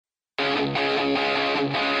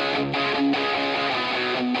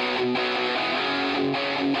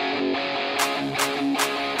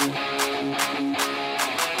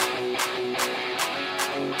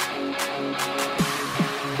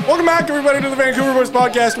Welcome back, everybody, to the Vancouver Boys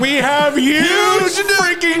Podcast. We have huge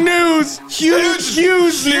freaking news. Huge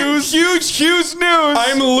news.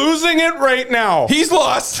 I'm losing it right now. He's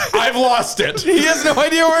lost. I've lost it. He has no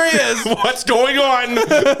idea where he is. What's going on?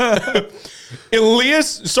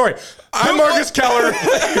 I'm Marcus Keller.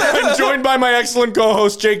 I'm joined by my excellent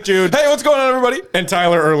co-host, Jake Jude. Hey, what's going on, everybody? And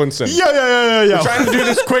Tyler Erlinson. Yeah. We're trying to do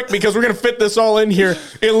this quick because we're going to fit this all in here.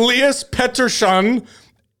 Elias Pettersson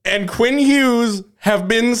and Quinn Hughes have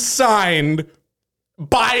been signed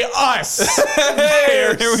by us.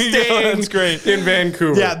 They're Here we go. staying That's great. in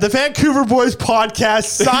Vancouver. Yeah, the Vancouver Boys Podcast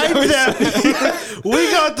signed them.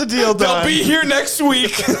 We got the deal done. They'll be here next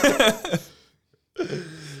week.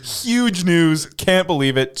 Huge news. Can't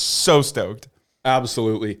believe it. So stoked.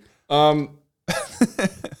 Absolutely. But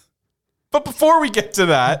before we get to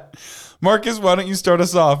that, Marcus, why don't you start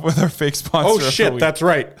us off with our fake sponsor? Oh, of the shit, week? that's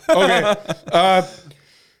right. Okay.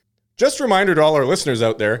 Just a reminder to all our listeners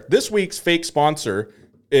out there, this week's fake sponsor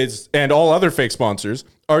is, and all other fake sponsors,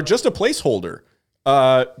 are just a placeholder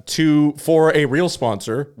for a real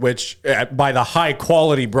sponsor, which by the high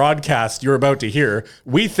quality broadcast you're about to hear,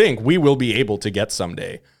 we think we will be able to get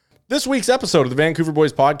someday. This week's episode of the Vancouver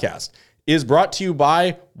Boys Podcast is brought to you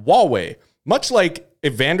by Huawei. Much like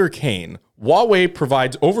Evander Kane, Huawei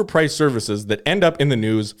provides overpriced services that end up in the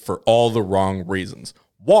news for all the wrong reasons.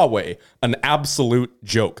 Huawei, an absolute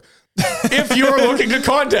joke. If you're looking to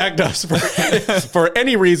contact us for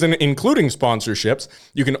any reason, including sponsorships,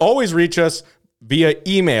 you can always reach us via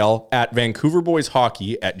email at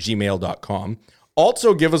vancouverboyshockey@gmail.com.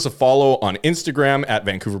 Also, give us a follow on Instagram at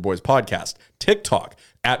Vancouver Boys Podcast, TikTok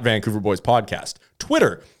at Vancouver Boys Podcast,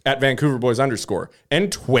 Twitter at Vancouver Boys _, and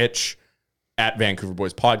Twitch at Vancouver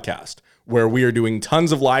Boys Podcast, where we are doing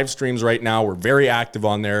tons of live streams right now. We're very active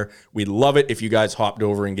on there. We'd love it if you guys hopped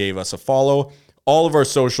over and gave us a follow. All of our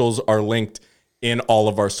socials are linked in all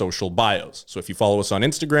of our social bios. So if you follow us on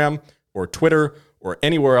Instagram or Twitter or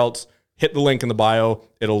anywhere else, hit the link in the bio.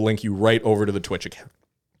 It'll link you right over to the Twitch account.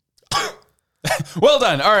 Well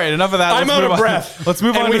done. All right, enough of that. I'm out of breath. Let's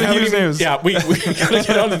move on to the Hughes news. Yeah, we got to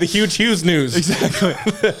get on to the huge Hughes news. Exactly.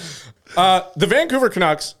 The Vancouver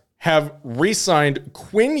Canucks have re-signed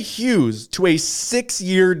Quinn Hughes to a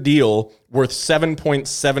 6-year deal worth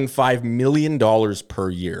 $7.75 million per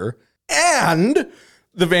year. And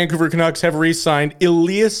the Vancouver Canucks have re-signed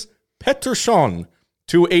Elias Pettersson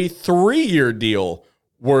to a 3-year deal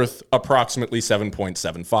worth approximately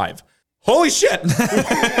 $7.75. Holy shit.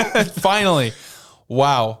 Finally.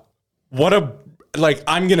 Wow.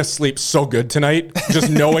 I'm going to sleep so good tonight just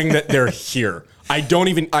knowing that they're here. I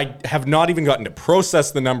have not even gotten to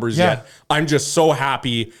process the numbers yet. I'm just so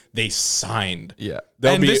happy they signed. Yeah.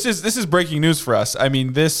 This is breaking news for us. I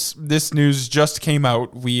mean, this news just came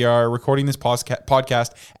out. We are recording this podcast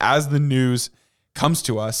as the news comes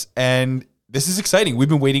to us, and this is exciting. We've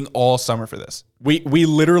been waiting all summer for this. We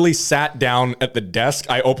literally sat down at the desk.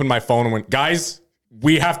 I opened my phone and went, guys,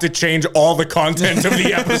 we have to change all the content of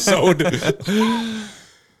the episode.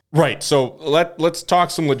 Right. So let's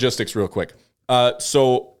talk some logistics real quick.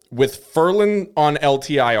 So with Ferland on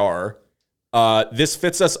LTIR, this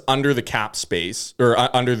fits us under the cap space or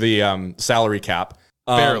under the salary cap.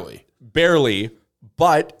 Barely.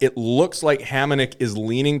 But it looks like Hamonic is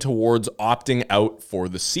leaning towards opting out for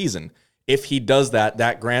the season. If he does that,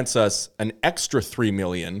 that grants us an extra $3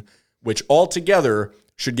 million, which altogether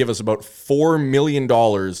should give us about $4 million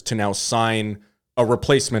to now sign a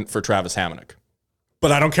replacement for Travis Hamonic.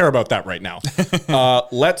 But I don't care about that right now.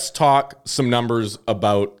 Let's talk some numbers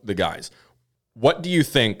about the guys. What do you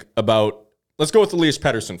think about, let's go with Elias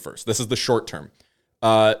Pettersson first. This is the short term.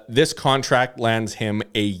 This contract lands him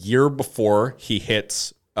a year before he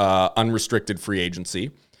hits unrestricted free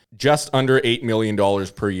agency, just under $8 million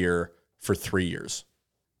per year for 3 years.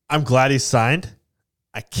 I'm glad he's signed.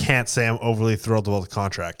 I can't say I'm overly thrilled about the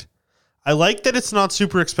contract. I like that it's not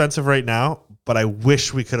super expensive right now, but I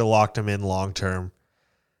wish we could have locked him in long term.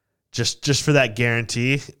 Just for that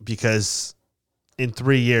guarantee, because in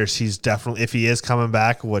 3 years, he's definitely, if he is coming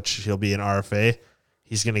back, which he'll be an RFA,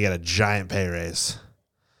 he's going to get a giant pay raise.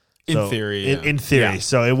 In theory. In theory. Yeah.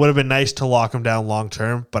 So it would have been nice to lock him down long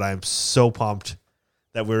term, but I'm so pumped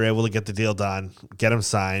that we were able to get the deal done, get him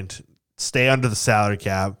signed, stay under the salary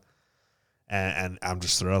cap, and I'm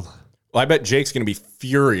just thrilled. Well, I bet Jake's going to be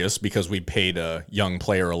furious because we paid a young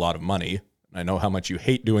player a lot of money. I know how much you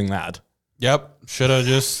hate doing that. Yep. Should have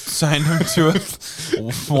just signed him to it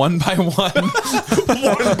one by one.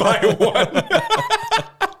 One by one.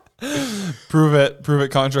 Prove it prove it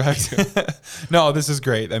contract. No, this is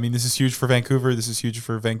great. I mean, this is huge for Vancouver. This is huge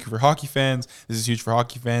for Vancouver hockey fans. This is huge for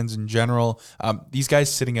hockey fans in general. These guys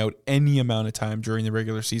sitting out any amount of time during the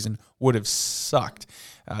regular season would have sucked.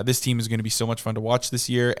 This team is going to be so much fun to watch this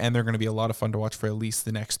year, and they're going to be a lot of fun to watch for at least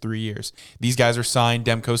the next 3 years. These guys are signed.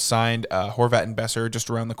 Demko's signed. Horvat and Besser are just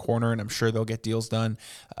around the corner, and I'm sure they'll get deals done.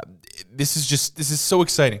 This is so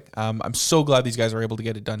exciting. I'm so glad these guys are able to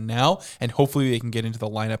get it done now, and hopefully they can get into the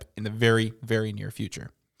lineup in the very, very near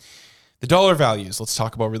future. The dollar values, let's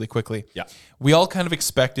talk about really quickly. Yeah. We all kind of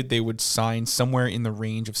expected they would sign somewhere in the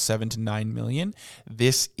range of 7 to 9 million.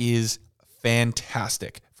 This is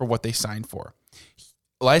fantastic for what they signed for.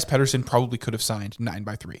 Elias Pettersson probably could have signed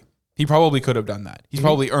 9x3. He probably could have done that. He's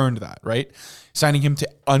probably earned that, right? Signing him to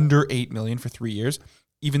under 8 million for 3 years,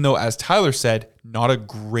 even though, as Tyler said, not a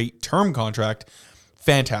great term contract,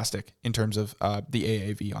 fantastic in terms of the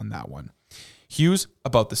AAV on that one. Hughes,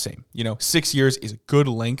 about the same. 6 years is a good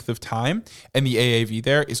length of time, and the AAV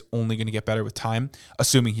there is only going to get better with time,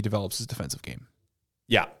 assuming he develops his defensive game.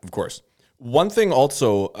 Yeah, of course. One thing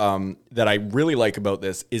also that I really like about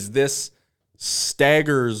this is this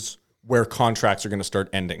staggers where contracts are going to start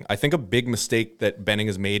ending. I think a big mistake that Benning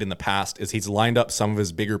has made in the past is he's lined up some of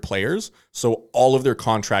his bigger players, so all of their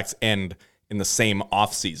contracts end in the same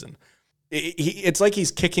offseason. It's like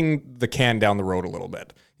he's kicking the can down the road a little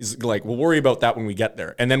bit. He's like, we'll worry about that when we get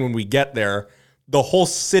there. And then when we get there, the whole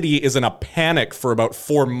city is in a panic for about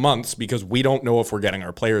 4 months because we don't know if we're getting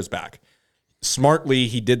our players back. Smartly,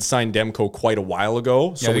 he did sign Demko quite a while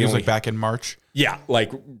ago. So he was like back in March. Yeah,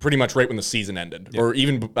 like pretty much right when the season ended. Or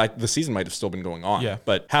even the season might have still been going on. Yeah.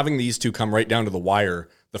 But having these two come right down to the wire,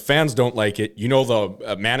 the fans don't like it.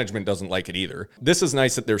 The management doesn't like it either. This is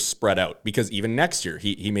nice that they're spread out because even next year,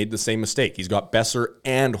 he made the same mistake. He's got Besser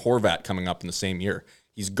and Horvat coming up in the same year.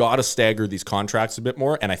 He's got to stagger these contracts a bit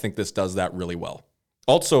more, and I think this does that really well.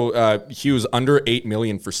 Also, Hughes under 8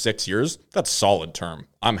 million for 6 years. That's solid term.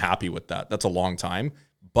 I'm happy with that. That's a long time,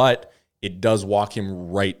 but it does walk him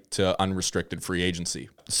right to unrestricted free agency.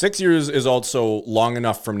 6 years is also long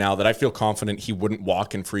enough from now that I feel confident he wouldn't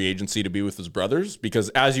walk in free agency to be with his brothers because,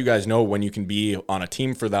 as you guys know, when you can be on a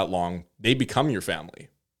team for that long, they become your family,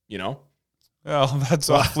 Well, that's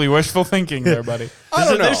awfully wishful thinking there, buddy.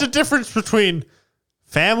 There's a difference between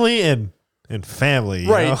family and family,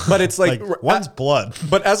 right? But it's like one's blood.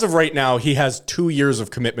 But as of right now, he has 2 years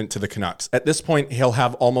of commitment to the Canucks. At this point, he'll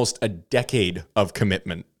have almost a decade of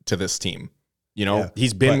commitment to this team.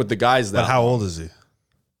 He's been with the guys that. But how old is he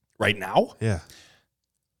right now? Yeah.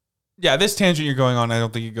 Yeah, this tangent you're going on, I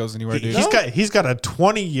don't think it goes anywhere, dude. He's got a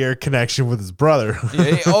 20-year connection with his brother.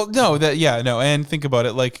 And think about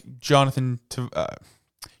it, like John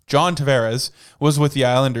Tavares was with the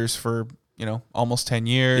Islanders for almost 10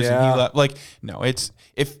 years. Yeah. And he left. Like, no, it's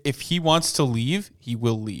if he wants to leave, he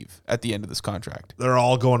will leave at the end of this contract. They're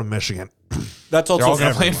all going to Michigan. That's They're also all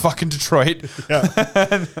going to play in fucking Detroit.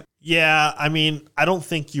 Yeah, I mean, I don't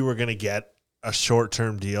think you were going to get a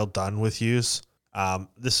short-term deal done with Hughes.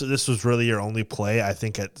 This was really your only play. I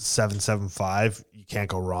think at 7.75, you can't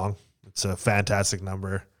go wrong. It's a fantastic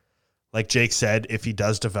number. Like Jake said, if he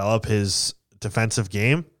does develop his defensive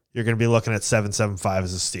game, you're going to be looking at 7.75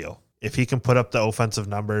 as a steal. If he can put up the offensive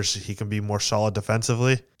numbers, he can be more solid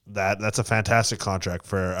defensively. That's a fantastic contract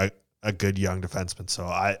for a good young defenseman. So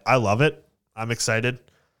I love it. I'm excited.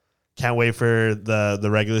 Can't wait for the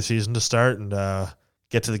regular season to start and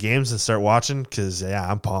get to the games and start watching because,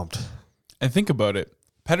 I'm pumped. And think about it.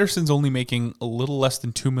 Pettersson's only making a little less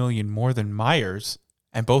than $2 million more than Myers,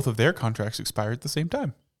 and both of their contracts expire at the same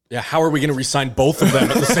time. Yeah, how are we going to re-sign both of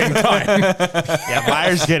them at the same time? Yeah,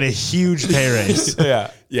 Myers get a huge pay raise.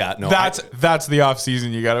 Yeah, no. That's the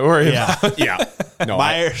offseason you got to worry about. Yeah. No,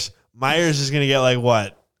 Myers is going to get like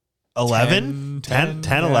what? 11? 10,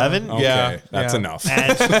 11? Okay, Yeah, that's yeah. enough.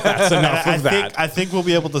 And, That's enough of that. I think we'll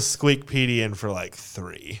be able to squeak Petey in for like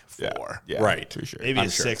 3, 4. Yeah, Right. for sure. Maybe I'm a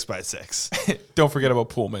sure. 6x6. Don't forget about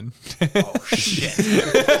Pullman. Oh, shit.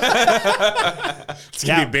 It's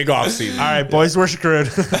going to be a big offseason. All right, boys, we're screwed.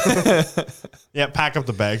 Yeah, pack up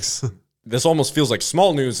the bags. This almost feels like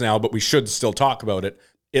small news now, but we should still talk about it.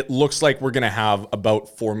 It looks like we're going to have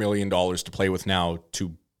about $4 million to play with now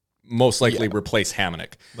to most likely replace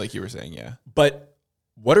Hamonic. Like you were saying, yeah. But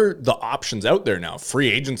what are the options out there now? Free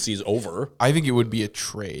agency's over. I think it would be a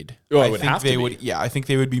trade. Oh, it I would think have to they be. would. Yeah, I think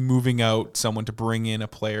they would be moving out someone to bring in a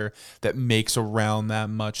player that makes around that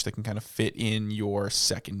much that can kind of fit in your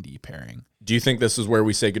second D pairing. Do you think this is where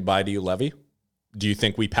we say goodbye to you, Levy? Do you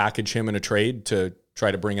think we package him in a trade to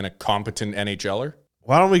try to bring in a competent NHLer?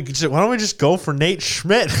 Why don't we just go for Nate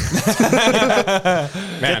Schmidt?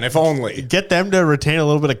 Man, if only. Get them to retain a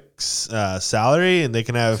little bit of salary, and they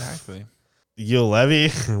can have Gil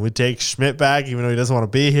Levy. We take Schmidt back, even though he doesn't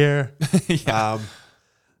want to be here.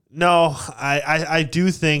 No, I do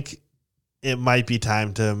think it might be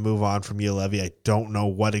time to move on from Gil Levy. I don't know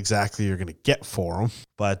what exactly you're going to get for him,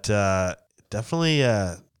 but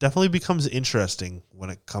definitely becomes interesting when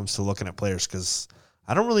it comes to looking at players because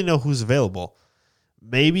I don't really know who's available.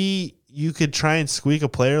 Maybe you could try and squeak a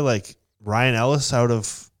player like Ryan Ellis out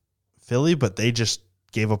of Philly, but they just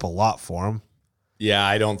gave up a lot for him. Yeah,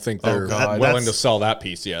 I don't think they're willing to sell that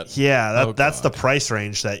piece yet. Yeah, that's the price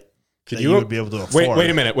range that you would be able to afford. Wait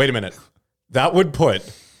a minute. That would put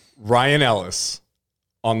Ryan Ellis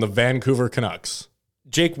on the Vancouver Canucks.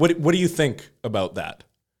 Jake, what do you think about that?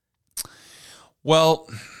 Well,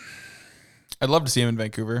 I'd love to see him in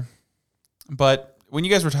Vancouver, but when you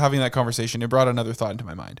guys were having that conversation, it brought another thought into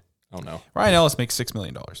my mind. Oh no, Ryan Ellis makes $6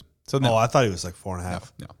 million. So no. Oh, I thought he was like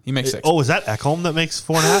 4.5. No, he makes 6. Oh, is that Ekholm that makes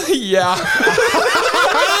 4.5? Yeah.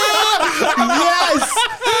 Yes!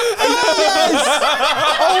 Yes!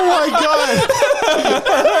 Oh my god!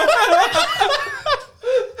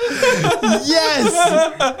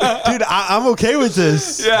 Yes! Dude, I'm okay with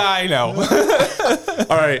this. Yeah, I know.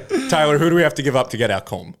 All right, Tyler, who do we have to give up to get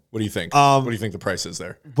Ekholm? What do you think? What do you think the price is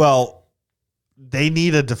there? Well, they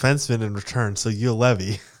need a defenseman in return, so Gil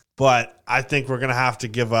Levy. But I think we're going to have to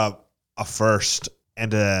give up a first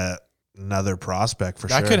and another prospect for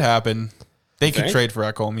sure. That could happen. They could trade for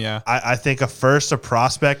Ekholm, yeah. I think a first, a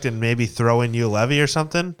prospect, and maybe throw in Gil Levy or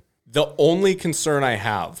something. The only concern I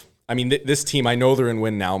have, I mean, this team, I know they're in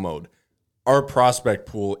win now mode. Our prospect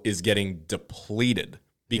pool is getting depleted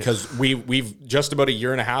because we've just about a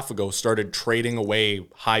year and a half ago started trading away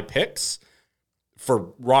high picks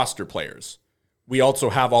for roster players. We also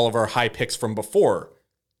have all of our high picks from before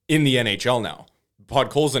in the NHL now.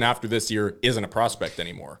 Podkolzin after this year isn't a prospect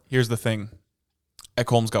anymore. Here's the thing.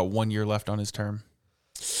 Ekholm's got 1 year left on his term.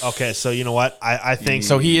 Okay, so you know what? I think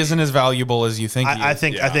so. He isn't as valuable as you think. I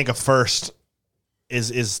think a first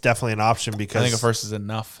is definitely an option because I think a first is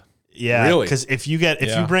enough. Yeah, really? Because if you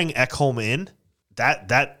bring Ekholm in,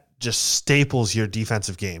 that just staples your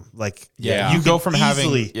defensive game. Like you go from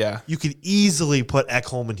you could easily put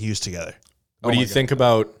Ekholm and Hughes together. What do you think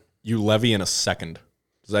about Gil Levy in a second?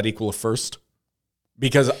 Does that equal a first?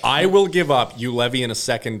 Because I will give up Gil Levy in a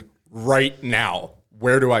second right now.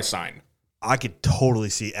 Where do I sign? I could totally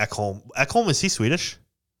see Ekholm. Ekholm, is he Swedish?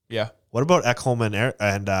 Yeah. What about Ekholm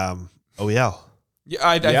and OEL? Yeah,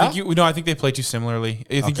 I think they play too similarly.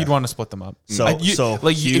 I think you'd want to split them up. So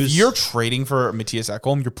if you're trading for Matthias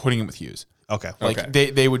Ekholm, you're putting him with Hughes. Okay.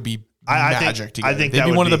 They would be magic together. I think they'd that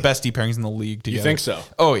be would one of be the best deep pairings in the league together. You think so?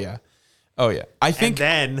 Oh yeah. I think.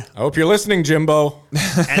 And then I hope you're listening, Jimbo. We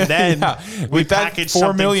package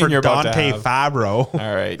 $4 million for Dante Fabro.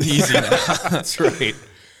 All right, easy now. That's right.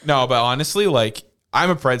 No, but honestly, I'm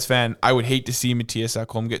a Preds fan. I would hate to see Matthias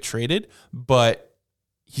Ekholm get traded, but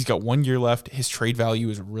he's got 1 year left. His trade value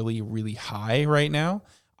is really, really high right now.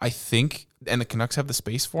 I think, and the Canucks have the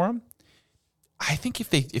space for him. I think if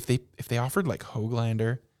they offered like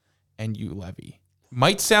Höglander and Gil Levy.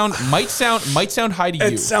 Might sound high to you.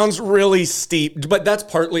 It sounds really steep, but that's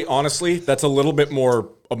partly, honestly, that's a little bit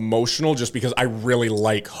more emotional just because I really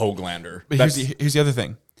like Höglander. But here's the other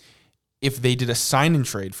thing. If they did a sign and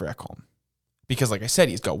trade for Ekholm, because like I said,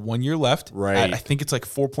 he's got 1 year left. Right. I think it's like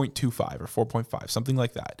 4.25 or 4.5, something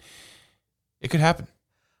like that. It could happen.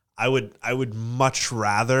 I would much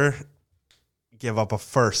rather give up a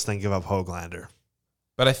first than give up Höglander.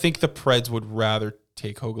 But I think the Preds would rather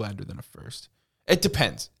take Höglander than a first. It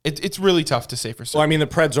depends. It's really tough to say for certain. Well, I mean, the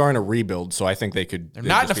Preds are in a rebuild, so I think they'd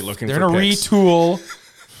just be looking for They're in a picks. retool.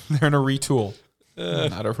 They're in a retool,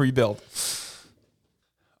 not a rebuild.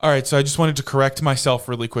 All right, so I just wanted to correct myself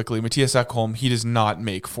really quickly. Matthias Ekholm, he does not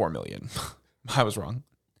make $4 million. I was wrong.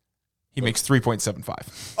 He makes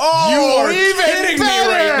 3.75. Oh, You are even kidding me better!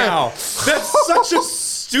 right now. That's such a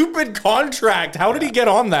stupid contract. How did he get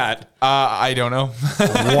on that? I don't know.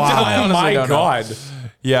 Wow. Oh my don't know. God.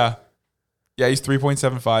 Yeah, he's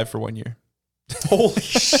 3.75 for 1 year. Holy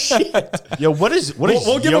shit. Yo, what is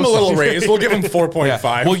We'll give him a little raise. We'll give him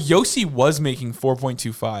 4.5. Well, Yossi was making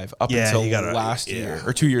 4.25 up Yeah, until you gotta- last yeah. year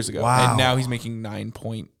or 2 years ago, Wow. and now he's making 9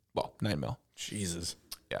 mil. Jesus.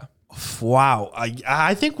 Yeah, Wow.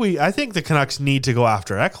 I think the Canucks need to go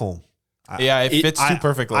after Ekholm. it fits too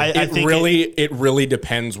perfectly. I think It really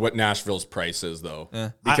depends what Nashville's price is, though,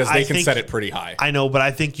 because I they can think- set it pretty high. I know, but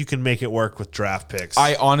I think you can make it work with draft picks.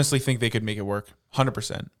 I honestly think they could make it work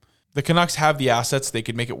 100%. The Canucks have the assets. They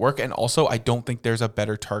could make it work. And also, I don't think there's a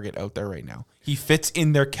better target out there right now. He fits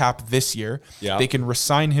in their cap this year. Yeah. They can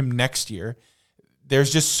resign him next year.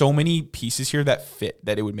 There's just so many pieces here that fit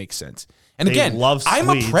that it would make sense. And They again, love I'm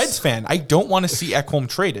a Swedes. Preds fan. I don't want to see Ekholm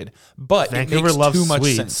traded, but Vancouver it makes loves too much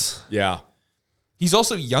Swedes. sense. Yeah. He's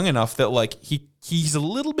also young enough that like he's a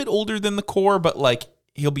little bit older than the core, but like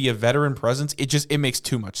he'll be a veteran presence. It makes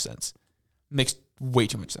too much sense. It makes way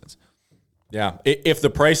too much sense. Yeah. If the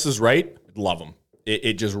price is right, love him.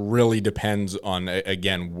 It just really depends on,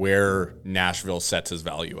 again, where Nashville sets his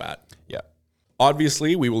value at. Yeah.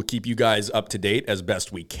 Obviously, we will keep you guys up to date as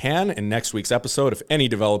best we can in next week's episode. If any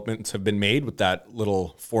developments have been made with that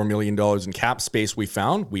little $4 million in cap space we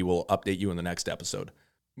found, we will update you in the next episode.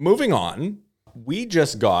 Moving on, we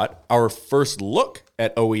just got our first look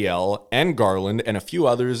at OEL and Garland and a few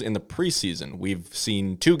others in the preseason. We've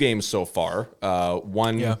seen 2 games so far.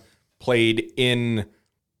 One played in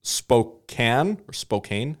Spokane.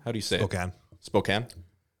 How do you say it? Spokane.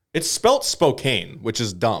 It's spelt Spokane, which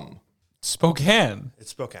is dumb. Spokane. It's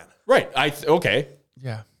Spokane. Right. Okay.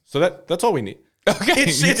 Yeah. So that's all we need. Okay.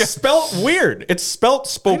 It's spelt weird. It's spelt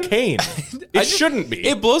Spokane. It shouldn't be.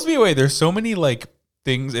 It blows me away. There's so many like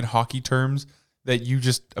things in hockey terms that you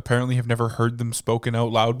just apparently have never heard them spoken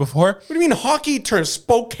out loud before. What do you mean hockey term?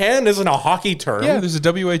 Spokane isn't a hockey term. Yeah, there's a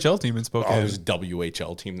WHL team in Spokane. Oh, there's a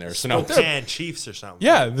WHL team there. So no. Spokane Chiefs or something.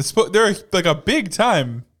 Yeah, they're like a big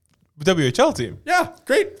time WHL team. Yeah,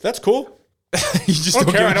 great. That's cool. You just I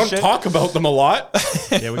don't care. give I a don't shit. talk about them a lot.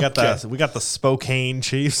 Yeah, we got the Spokane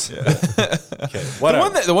Chiefs.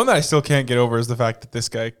 Whatever. The one that I still can't get over is the fact that this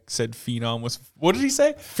guy said Phenom was. What did he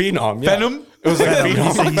say? Phenom. Yeah. Phenom? It was like He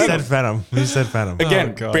Phenom. said Venom. He said Venom. Again,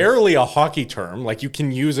 Oh, God. barely a hockey term. Like you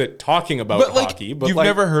can use it talking about But like, hockey, but you've like,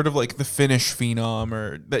 never heard of like the Finnish Phenom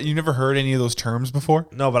or that you never heard any of those terms before?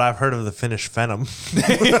 No, but I've heard of the Finnish Venom.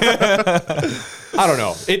 I don't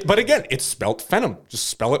know. But again, it's spelt Phenom. Just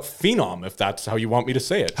spell it Phenom if that's how you want me to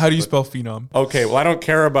say it. How do you spell Phenom? Okay, well, I don't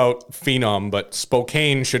care about Phenom, but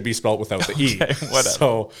Spokane should be spelled without the E. whatever.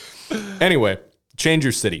 So, anyway, change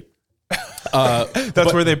your city.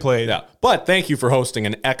 That's where they played. Yeah. But thank you for hosting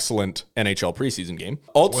an excellent NHL preseason game.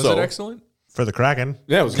 Also, Was it excellent? For the Kraken.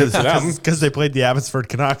 Yeah, it was good for them. Because they played the Abbotsford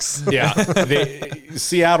Canucks. Yeah.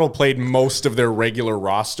 Seattle played most of their regular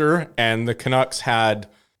roster, and the Canucks had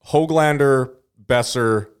Höglander,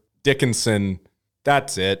 Besser, Dickinson.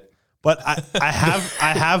 That's it. But I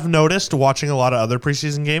have noticed watching a lot of other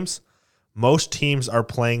preseason games, most teams are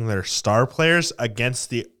playing their star players against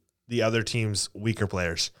the other team's weaker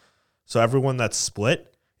players. So everyone that's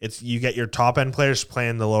split, you get your top end players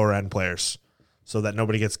playing the lower end players, so that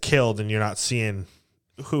nobody gets killed and you're not seeing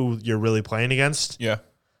who you're really playing against. Yeah.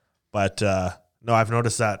 But no, I've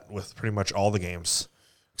noticed that with pretty much all the games.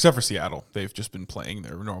 Except for Seattle. They've just been playing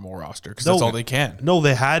their normal roster because that's all they can. No,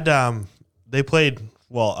 they had they played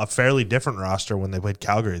a fairly different roster when they played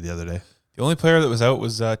Calgary the other day. The only player that was out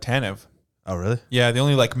was Tanev. Oh, really? Yeah, the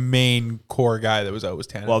only like main core guy that was out was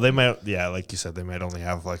Tanev. Well, they might, like you said, they might only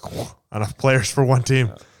have like enough players for one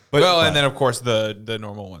team. And then of course the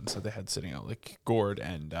normal ones that they had sitting out, like Gord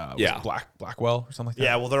and Blackwell or something like that.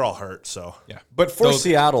 Yeah, well, they're all hurt, so. Yeah. But for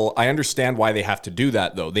Seattle, I understand why they have to do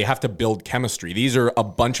that, though. They have to build chemistry. These are a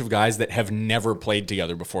bunch of guys that have never played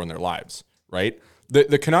together before in their lives, right?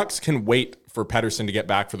 The Canucks can wait for Pettersson to get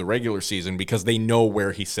back for the regular season because they know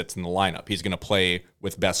where he sits in the lineup. He's going to play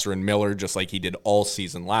with Besser and Miller just like he did all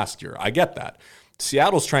season last year. I get that.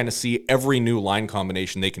 Seattle's trying to see every new line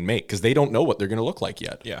combination they can make because they don't know what they're going to look like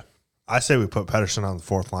yet. Yeah. I say we put Pettersson on the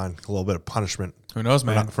fourth line. A little bit of punishment Who knows,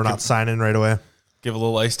 man? for not signing right away. Give a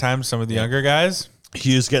little ice time to some of the younger guys.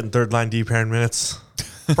 Hughes getting third line D pairing minutes.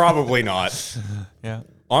 Probably not. Yeah.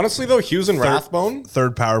 Honestly, though, Hughes and Rathbone,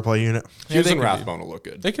 Third power play unit. Hughes they and could Rathbone will look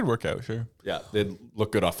good. They could work out, sure. Yeah, they'd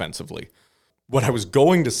look good offensively. What I was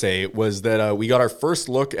going to say was that we got our first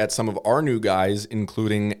look at some of our new guys,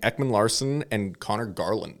 including Ekman Larsson and Connor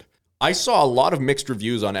Garland. I saw a lot of mixed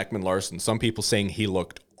reviews on Ekman Larsson. Some people saying he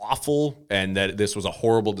looked awful and that this was a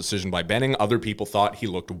horrible decision by Benning. Other people thought he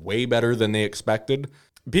looked way better than they expected.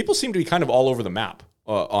 People seem to be kind of all over the map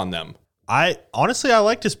on them. I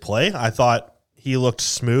liked his play. I thought he looked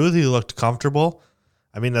smooth. He looked comfortable.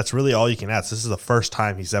 I mean, that's really all you can ask. This is the first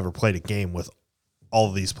time he's ever played a game with all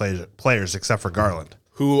of these players except for Garland.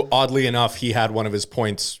 Who, oddly enough, he had one of his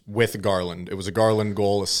points with Garland. It was a Garland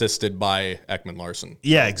goal assisted by Ekman Larsson.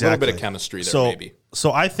 Yeah, exactly. A little bit of chemistry there, maybe.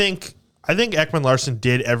 So I think Ekman Larsson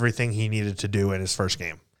did everything he needed to do in his first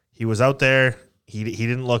game. He was out there. He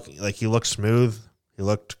didn't look like he looked smooth. He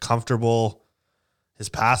looked comfortable. His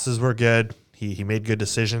passes were good. He made good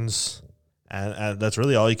decisions. And that's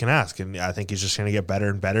really all you can ask. And I think he's just going to get better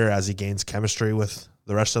and better as he gains chemistry with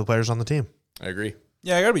the rest of the players on the team. I agree.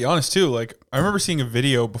 Yeah, I gotta be honest too. Like, I remember seeing a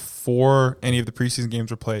video before any of the preseason games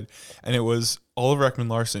were played, and it was Oliver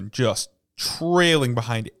Ekman-Larsson just trailing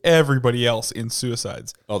behind everybody else in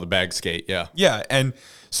suicides. Oh, the bag skate. Yeah. Yeah, and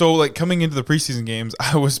so like coming into the preseason games,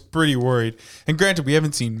 I was pretty worried. And granted, we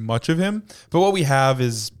haven't seen much of him, but what we have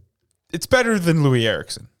is it's better than Louis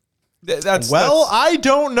Eriksson. That's I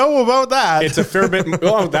don't know about that. It's a fair bit.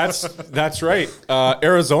 Oh, that's right.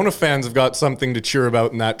 Arizona fans have got something to cheer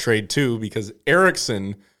about in that trade too, because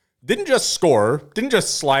Eriksson didn't just score, didn't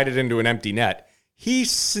just slide it into an empty net. He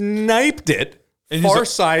sniped it far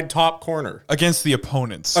side top corner against the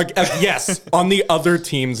opponents. Yes, on the other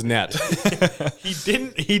team's net.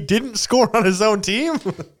 He didn't score on his own team.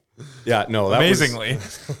 Yeah, no, that amazingly.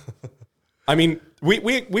 I mean,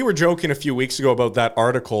 we were joking a few weeks ago about that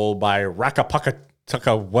article by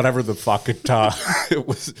Rakapakatuka, whatever the fuck it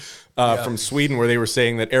was from Sweden, where they were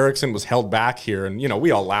saying that Eriksson was held back here, and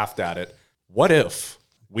we all laughed at it. What if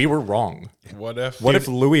we were wrong? What if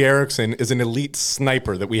Louis Eriksson is an elite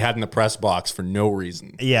sniper that we had in the press box for no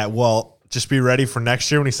reason? Yeah, well, just be ready for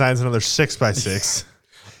next year when he signs another 6x6.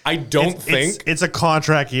 I don't think it's a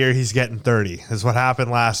contract year. He's getting 30. Is what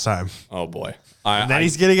happened last time. Oh boy. And then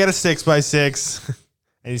he's gonna get a 6x6,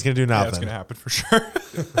 and he's gonna do nothing. That's gonna happen for sure.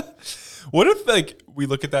 What if like we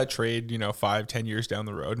look at that trade, 5-10 years down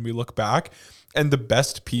the road, and we look back, and the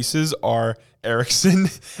best pieces are Eriksson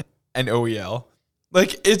and OEL?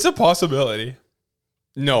 Like, it's a possibility.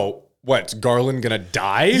 No. What's Garland gonna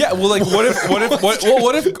die? Yeah, well, like, what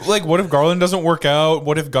if Garland doesn't work out?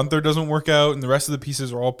 What if Gunther doesn't work out, and the rest of the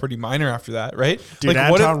pieces are all pretty minor after that, right? Dude,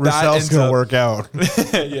 like, Anton Roussel's gonna work out.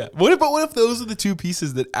 Yeah. What if those are the two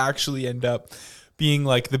pieces that actually end up being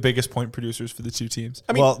like the biggest point producers for the two teams?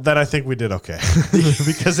 I mean, well, then I think we did okay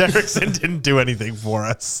because Eriksson didn't do anything for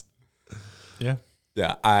us. Yeah.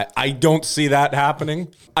 Yeah, I don't see that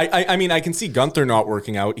happening. I mean, I can see Gunther not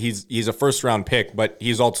working out. He's a first round pick, but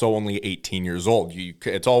he's also only 18 years old.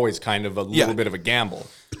 It's always kind of a little bit of a gamble.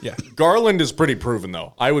 Yeah. Garland is pretty proven,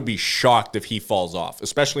 though. I would be shocked if he falls off,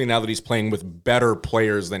 especially now that he's playing with better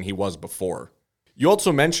players than he was before. You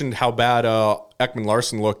also mentioned how bad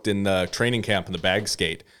Ekman-Larsson looked in the training camp in the bag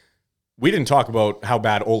skate. We didn't talk about how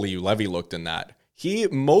bad Olli Juolevi looked in that. He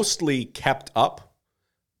mostly kept up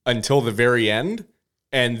until the very end.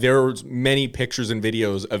 And there's many pictures and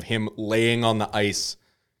videos of him laying on the ice,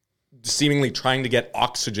 seemingly trying to get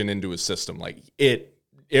oxygen into his system. Like it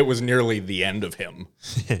was nearly the end of him.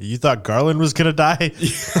 You thought Garland was gonna die?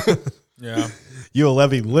 Yeah.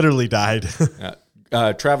 Juolevi literally died.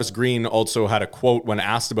 Travis Green also had a quote when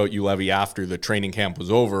asked about Juolevi after the training camp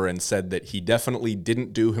was over, and said that he definitely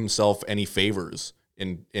didn't do himself any favors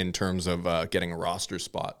in terms of getting a roster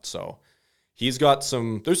spot. So. He's got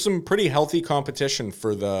there's some pretty healthy competition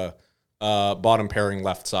for the bottom pairing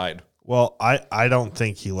left side. Well, I don't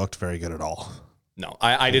think he looked very good at all. No,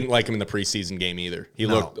 I didn't like him in the preseason game either. He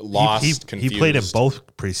looked lost, confused. He played in both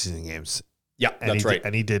preseason games. Yeah, that's right.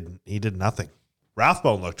 And he did nothing.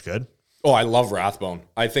 Rathbone looked good. Oh, I love Rathbone.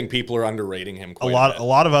 I think people are underrating him quite a bit. A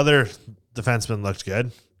lot of other defensemen looked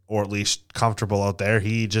good, or at least comfortable out there.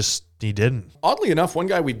 He didn't. Oddly enough, one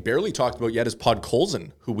guy we barely talked about yet is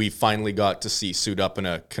Podkolzin, who we finally got to see suit up in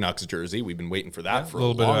a Canucks jersey. We've been waiting for that for a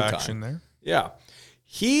long time. A little bit of action there. Yeah.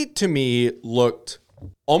 He, to me, looked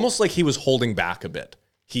almost like he was holding back a bit.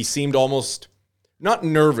 He seemed almost, not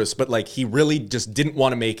nervous, but like he really just didn't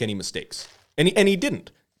want to make any mistakes. And he didn't.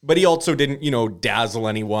 But he also didn't, dazzle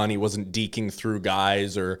anyone. He wasn't deking through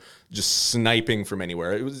guys or just sniping from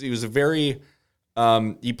anywhere. He was a very...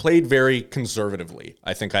 he played very conservatively.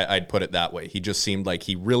 I think I'd put it that way. He just seemed like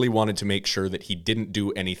he really wanted to make sure that he didn't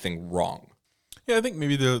do anything wrong. Yeah, I think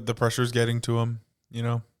maybe the pressure's getting to him,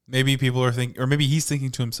 Maybe people are thinking, or maybe he's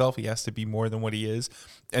thinking to himself he has to be more than what he is.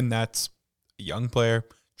 And that's a young player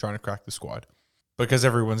trying to crack the squad. Because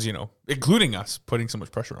everyone's, including us, putting so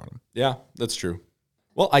much pressure on him. Yeah, that's true.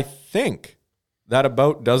 Well, I think that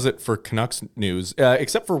about does it for Canucks news,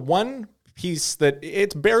 except for one piece that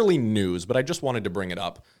it's barely news, but I just wanted to bring it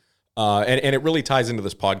up. And it really ties into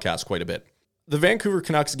this podcast quite a bit. The Vancouver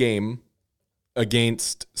Canucks game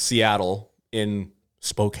against Seattle in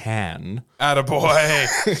Spokane.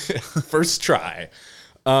 Attaboy. First try.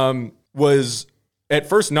 Was at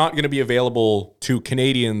first not going to be available to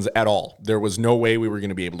Canadians at all. There was no way we were going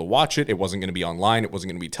to be able to watch it. It wasn't going to be online. It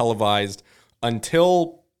wasn't going to be televised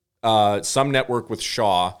until some network with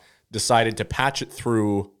Shaw decided to patch it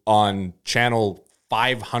through on channel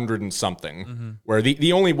 500 and something, where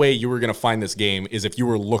the only way you were going to find this game is if you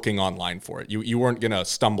were looking online for it. You weren't going to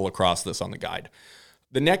stumble across this on the guide.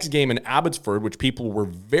 The next game in Abbotsford, which people were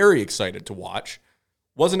very excited to watch,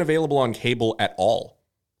 wasn't available on cable at all.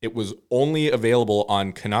 It was only available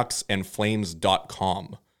on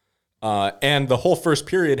CanucksandFlames.com. And the whole first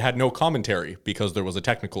period had no commentary because there was a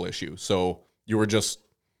technical issue. So you were just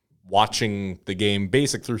watching the game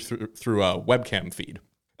basic through a webcam feed.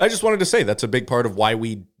 I just wanted to say that's a big part of why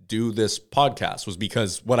we do this podcast, was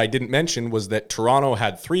because what I didn't mention was that Toronto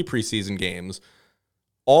had 3 preseason games,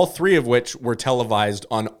 all 3 of which were televised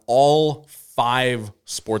on all 5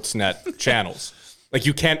 Sportsnet channels. Like,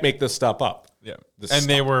 you can't make this stuff up. Yeah.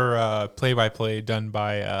 They were play-by-play done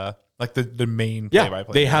by like the main Yeah,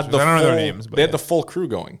 play-by-play. they had the I don't know full, their names, but they had the full crew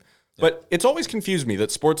going. But it's always confused me that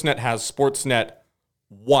Sportsnet has Sportsnet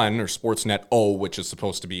 1 or Sportsnet O, which is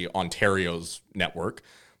supposed to be Ontario's network,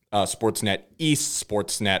 Sportsnet East,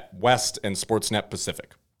 Sportsnet West, and Sportsnet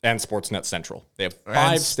Pacific, and Sportsnet Central. They have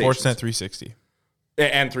 5 stations. Sportsnet 360.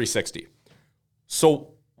 And 360.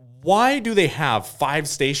 So why do they have 5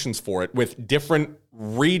 stations for it with different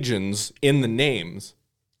regions in the names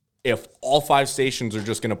if all 5 stations are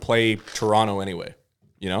just going to play Toronto anyway?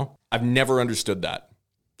 You know? I've never understood that.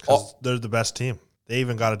 Because they're the best team. They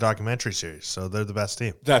even got a documentary series, so they're the best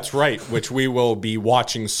team. That's right, which we will be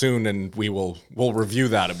watching soon, and we'll review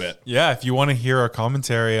that a bit. Yeah, if you want to hear our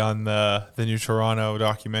commentary on the new Toronto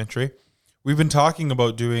documentary, we've been talking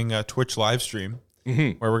about doing a Twitch live stream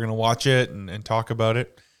where we're going to watch it and talk about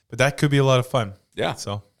it. But that could be a lot of fun. Yeah,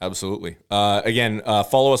 so absolutely. Again,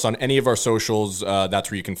 follow us on any of our socials. That's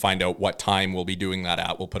where you can find out what time we'll be doing that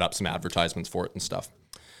at. We'll put up some advertisements for it and stuff.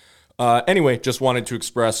 Anyway, just wanted to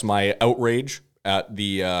express my outrage at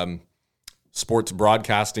the sports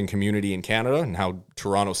broadcasting community in Canada and how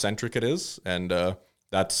Toronto-centric it is. And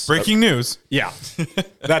that's... breaking news. Yeah,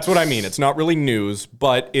 that's what I mean. It's not really news,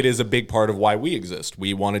 but it is a big part of why we exist.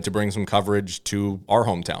 We wanted to bring some coverage to our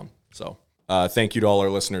hometown. So thank you to all our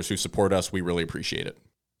listeners who support us. We really appreciate it.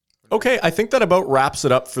 Okay, I think that about wraps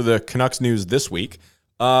it up for the Canucks news this week.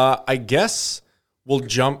 I guess we'll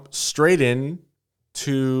jump straight in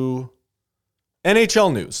to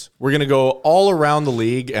NHL news. We're going to go all around the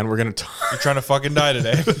league, and we're going to You're trying to fucking die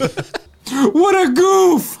today. What a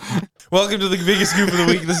goof! Welcome to the biggest goof of the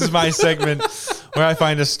week. This is my segment where I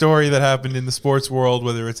find a story that happened in the sports world,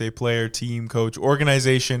 whether it's a player, team, coach,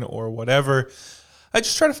 organization, or whatever. I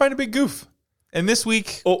just try to find a big goof. And this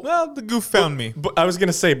week, the goof found me. But I was going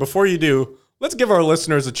to say, before you do, let's give our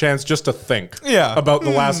listeners a chance just to think about the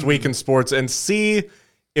last week in sports and see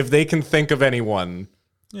if they can think of anyone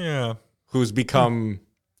who's become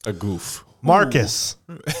a goof. Marcus.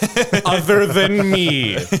 Other than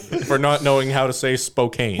me for not knowing how to say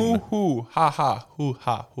Spokane. Who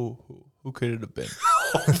could it have been?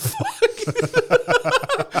 Oh, fuck.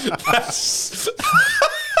 That's...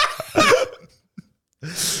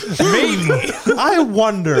 Maybe. I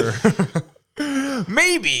wonder.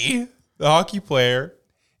 Maybe the hockey player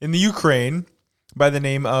in the Ukraine by the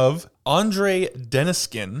name of Andrei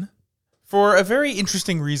Deniskin, for a very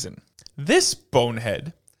interesting reason. This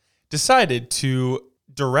bonehead decided to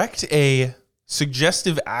direct a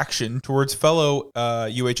suggestive action towards fellow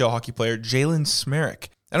UHL hockey player Jalen Smerik.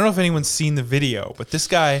 I don't know if anyone's seen the video, but this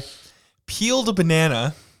guy peeled a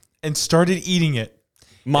banana and started eating it.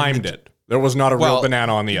 Mimed it. There was not a real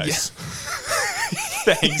banana on the ice.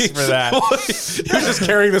 Yeah. Thanks for that. He was just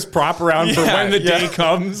carrying this prop around for when the day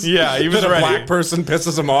comes. Yeah, he was that ready. A black person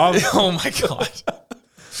pisses him off. Oh my God.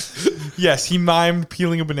 Yes, he mimed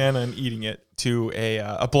peeling a banana and eating it to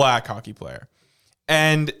a black hockey player.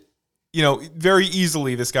 And, you know, very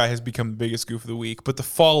easily this guy has become the biggest goof of the week, but the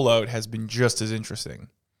fallout has been just as interesting.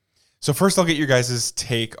 So first I'll get your guys'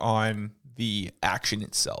 take on the action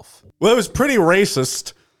itself. Well, it was pretty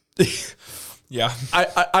racist. Yeah.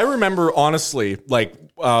 I remember, honestly, like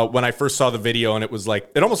when I first saw the video and it was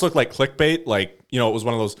like, it almost looked like clickbait. Like, you know, it was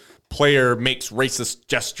one of those player makes racist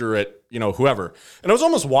gesture at, you know, whoever. And I was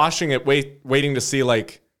almost watching it, waiting to see,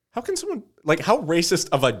 like, how can someone, like, how racist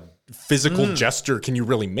of a physical gesture can you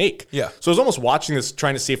really make? Yeah. So I was almost watching this,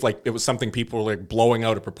 trying to see if, like, it was something people were, like, blowing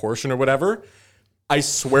out of proportion or whatever. I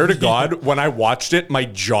swear to God, when I watched it, my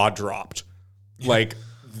jaw dropped. Like,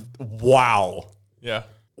 wow. Yeah.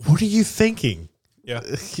 What are you thinking? Yeah.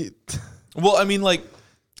 Well, I mean, like,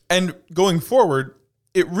 and going forward,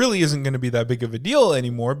 it really isn't going to be that big of a deal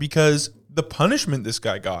anymore because the punishment this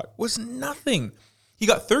guy got was nothing. He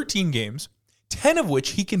got 13 games, 10 of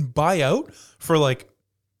which he can buy out for like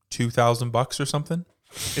 $2,000 or something.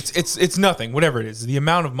 It's nothing, whatever it is. The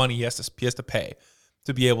amount of money he has to pay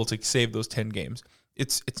to be able to save those 10 games.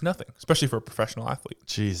 It's nothing, especially for a professional athlete.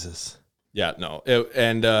 Jesus. Yeah, no.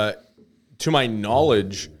 And to my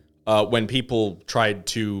knowledge, when people tried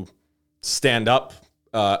to stand up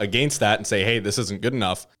against that and say, hey, this isn't good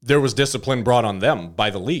enough, there was discipline brought on them by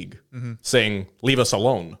the league saying, leave us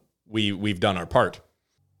alone. We've done our part.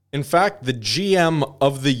 In fact, the GM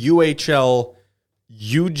of the UHL,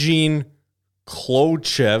 Eugene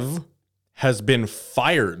Klochev, has been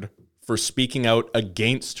fired for speaking out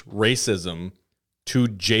against racism to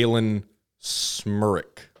Jalen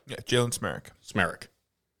Smerik. Yeah, Jalen Smerik.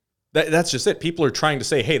 That's just it. People are trying to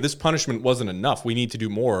say, hey, this punishment wasn't enough. We need to do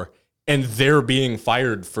more. And they're being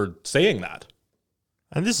fired for saying that.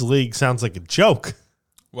 And this league sounds like a joke.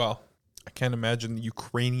 Well, I can't imagine the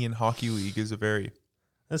Ukrainian Hockey League is a very...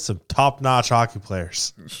 That's some top-notch hockey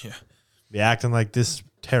players. Yeah. Be acting like this,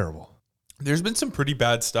 terrible. There's been some pretty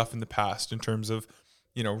bad stuff in the past in terms of,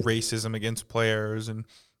 racism against players and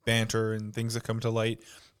banter and things that come to light.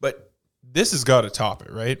 But this has got to top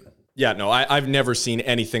it, right? Yeah, no, I've never seen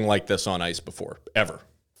anything like this on ice before, ever.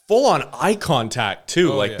 Full on eye contact,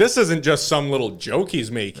 too. This isn't just some little joke he's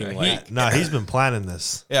making. He's been planning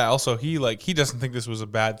this. Yeah, also, he doesn't think this was a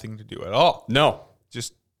bad thing to do at all. No.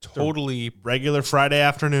 Just totally... Regular Friday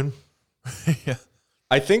afternoon. Yeah.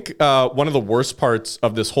 I think one of the worst parts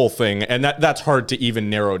of this whole thing, and that's hard to even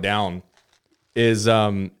narrow down, is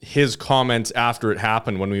his comments after it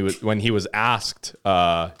happened when he was asked,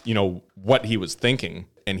 what he was thinking,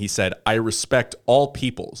 and he said, "I respect all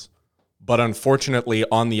peoples, but unfortunately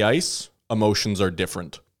on the ice, emotions are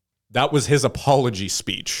different." That was his apology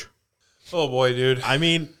speech. Oh boy, dude. I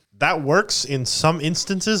mean, that works in some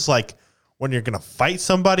instances, like when you're gonna fight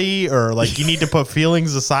somebody, or like you need to put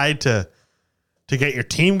feelings aside to get your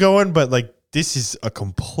team going, but like this is a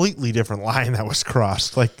completely different line that was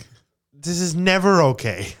crossed. Like this is never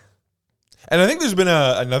okay. And I think there's been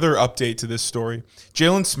another update to this story.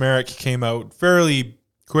 Jalen Smerik came out fairly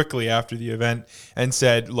quickly after the event and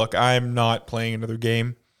said, look, I'm not playing another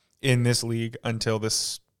game in this league until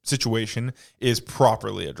this situation is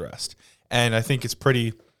properly addressed. And I think it's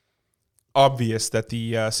pretty obvious that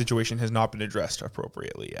the situation has not been addressed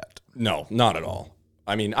appropriately yet. No, not at all.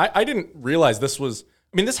 I mean, I didn't realize this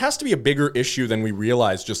has to be a bigger issue than we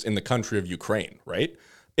realize just in the country of Ukraine, right?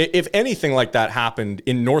 If anything like that happened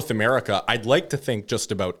in North America, I'd like to think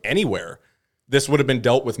just about anywhere, this would have been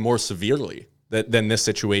dealt with more severely than this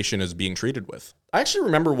situation is being treated with. I actually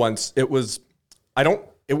remember once it was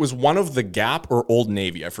one of the Gap or Old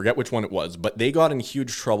Navy, I forget which one it was, but they got in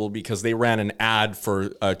huge trouble because they ran an ad for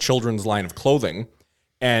a children's line of clothing.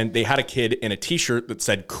 And they had a kid in a t-shirt that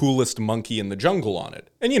said "coolest monkey in the jungle" on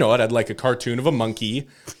it. And, it had like a cartoon of a monkey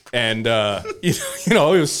and, he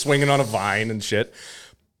was swinging on a vine and shit.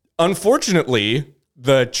 Unfortunately,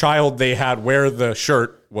 the child they had wear the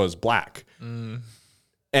shirt was black. And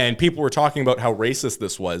people were talking about how racist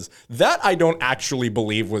this was. That I don't actually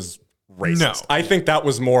believe was racist. No. I think that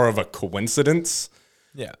was more of a coincidence.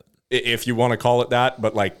 Yeah. If you want to call it that.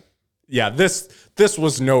 But this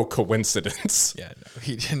was no coincidence. Yeah, no,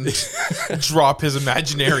 he didn't drop his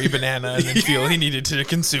imaginary banana and then feel he needed to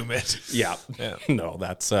consume it. Yeah. No,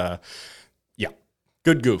 that's,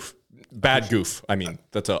 good goof. Bad goof. I mean,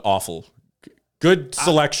 that's an awful, good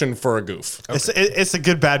selection for a goof. Okay. It's a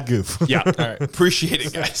good bad goof. Yeah. All right. Appreciate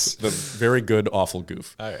it, guys. The very good, awful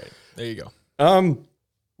goof. All right. There you go.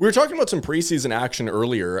 We were talking about some preseason action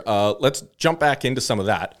earlier. Let's jump back into some of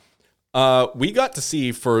that. We got to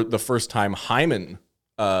see for the first time Hyman,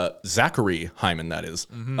 Zachary Hyman, that is,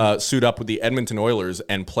 suit up with the Edmonton Oilers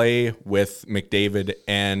and play with McDavid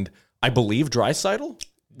and I believe Draisaitl.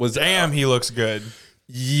 Damn, he looks good.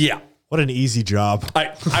 Yeah. What an easy job.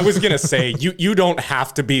 I was going to say, you don't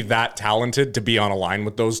have to be that talented to be on a line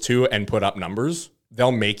with those two and put up numbers.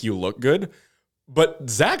 They'll make you look good. But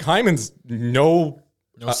Zach Hyman's no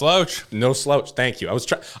slouch. No slouch. Thank you.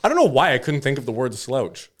 I don't know why I couldn't think of the word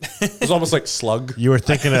slouch. It was almost like slug. You were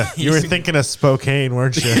thinking of Spokane,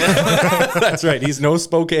 weren't you? That's right. He's no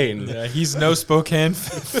Spokane. Yeah, he's no Spokane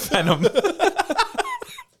Venom.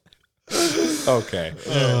 Okay.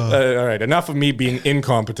 All right. Enough of me being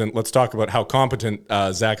incompetent. Let's talk about how competent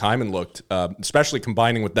Zach Hyman looked, especially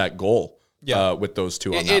combining with that goal with those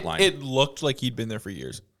two on that line. It looked like he'd been there for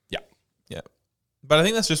years. Yeah. Yeah. But I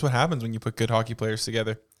think that's just what happens when you put good hockey players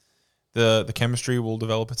together. The chemistry will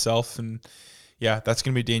develop itself, and that's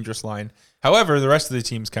going to be a dangerous line. However, the rest of the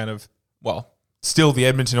team's kind of, still the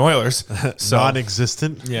Edmonton Oilers. So,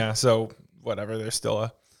 non-existent. Yeah, so whatever. They're still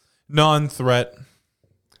a non-threat.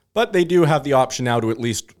 But they do have the option now to at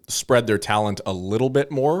least spread their talent a little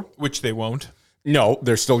bit more. Which they won't. No,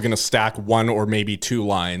 they're still going to stack one or maybe two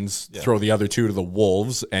lines, throw the other two to the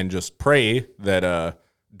Wolves, and just pray that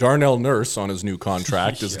Darnell Nurse on his new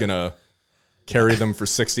contract is going to carry them for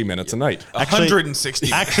 60 minutes a night.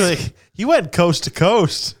 160. Actually, he went coast to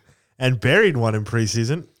coast and buried one in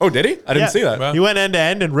preseason. Oh, did he? I didn't see that. Well- He went end to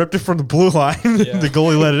end and ripped it from the blue line. The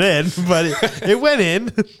goalie let it in, but it went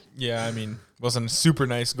in. Yeah, I mean, wasn't a super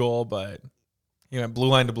nice goal, but he went blue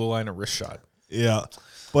line to blue line, a wrist shot. Yeah.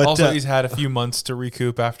 But Also, he's had a few months to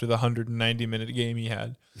recoup after the 190-minute game he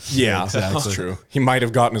had. Yeah, exactly. that's true. He might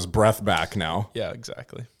have gotten his breath back now. Yeah,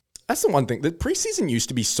 exactly. That's the one thing. The preseason used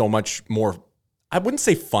to be so much more, I wouldn't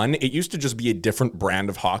say fun. It used to just be a different brand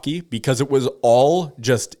of hockey because it was all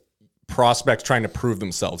just prospects trying to prove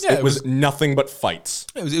themselves. Yeah, it was nothing but fights.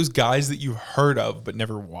 It was guys that you heard of but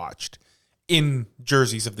never watched in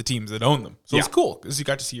jerseys of the teams that own them. So it's Yeah. cool because you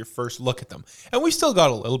got to see your first look at them. And we still got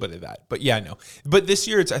a little bit of that. But yeah, no. But this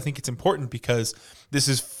year, I think it's important because this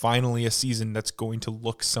is finally a season that's going to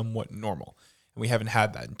look somewhat normal. And we haven't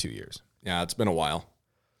had that in 2 years. Yeah, it's been a while.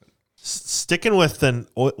 sticking with an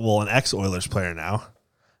ex-Oilers player now,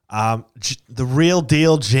 the real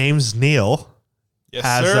deal James Neal Yes,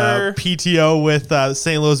 has sir. a PTO with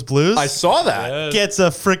St. Louis Blues. I saw that. Gets a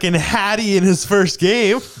freaking hattie in his first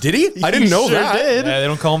game. Did he? I didn't know Sure that. did. Yeah, they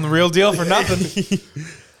don't call him the real deal for nothing.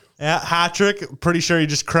 Yeah, hat trick. Pretty sure he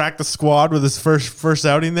just cracked the squad with his first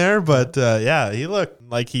outing there. But yeah, he looked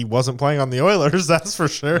like he wasn't playing on the Oilers. That's for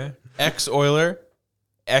sure. Ex-Oiler,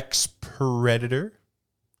 ex-Predator,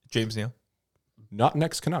 James Neal. Not an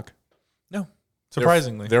ex-Canuck. No,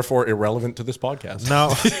 surprisingly. Therefore irrelevant to this podcast.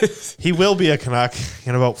 No, he will be a Canuck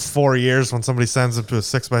in about 4 years when somebody sends him to a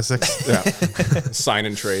 6x6. Yeah. Sign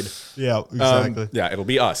and trade. Yeah, exactly. Yeah, it'll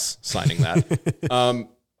be us signing that.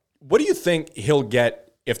 What do you think he'll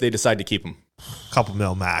get if they decide to keep him? Couple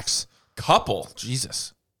mil max. Couple.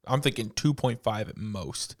 Jesus. I'm thinking 2.5 at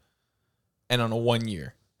most. And on a 1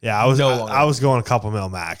 year. Yeah, I was No longer. I was going a couple mil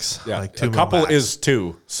max. Yeah, like a 2 mil couple max. is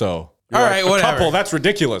 2, so. All right, a whatever. couple, that's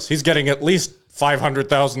ridiculous. He's getting at least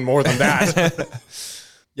 500,000 more than that.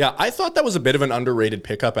 Yeah, I thought that was a bit of an underrated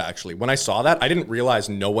pickup, actually. When I saw that, I didn't realize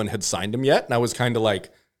no one had signed him yet, and I was kind of like,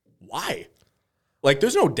 why? Like,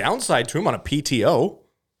 there's no downside to him on a PTO.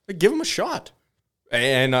 Like, give him a shot.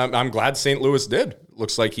 And I'm glad St. Louis did.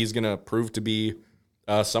 Looks like he's going to prove to be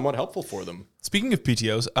somewhat helpful for them. Speaking of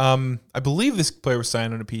PTOs, I believe this player was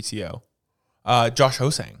signed on a PTO. Josh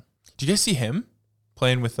Hosang. Did you guys see him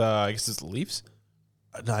playing with, I guess it's the Leafs?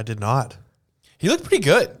 No, I did not. He looked pretty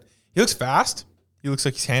good. He looks fast. He looks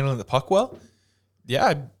like he's handling the puck well.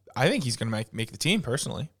 Yeah, I think he's going to make the team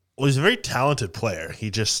personally. Well, he's a very talented player. He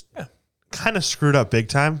just kind of screwed up big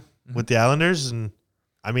time with the Islanders. And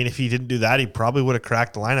I mean, if he didn't do that, he probably would have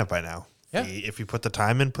cracked the lineup by now. Yeah. If he put the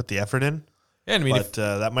time in, put the effort in. Yeah, I mean, But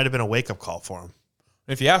that might have been a wake-up call for him.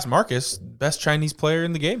 if you ask Marcus, best Chinese player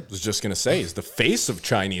in the game. I was just going to say, he's the face of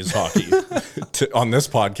Chinese hockey. On this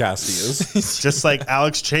podcast, he is. Just like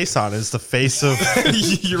Alex Chason is the face of,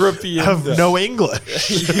 European, of no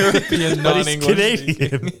English. European But he's non-English.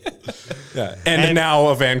 Canadian. Yeah. And now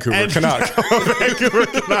a Vancouver Canuck. Vancouver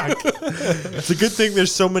Canuck. It's a good thing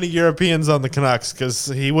there's so many Europeans on the Canucks because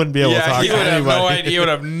he wouldn't be able to Yeah, talk he to would have anybody. no idea. He would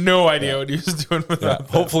have no idea what he was doing with that.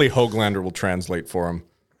 Hopefully Hoglander will translate for him.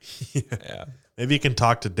 Yeah. Maybe you can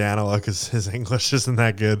talk to Danila because his English isn't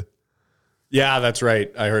that good. Yeah, that's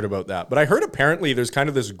right. I heard about that. But I heard apparently there's kind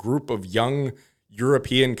of this group of young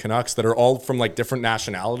European Canucks that are all from like different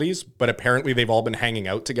nationalities, but apparently they've all been hanging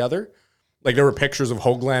out together. Like there were pictures of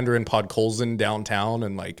Hoglander and Podkolzin downtown,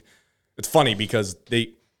 and like it's funny because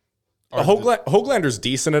Hoglander's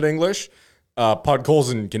decent at English.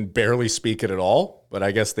 Podkolzin can barely speak it at all, but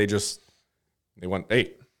I guess they went,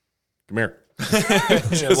 hey, come here. A lot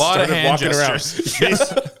of started hand walking around.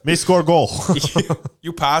 gestures. May score a goal.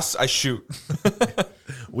 You pass, I shoot.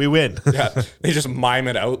 We win. Yeah, they just mime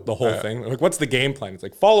it out the whole thing. Like, what's the game plan? It's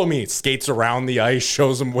like, follow me. Skates around the ice,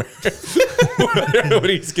 shows him where what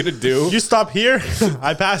he's gonna do. You stop here.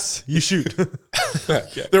 I pass. You shoot.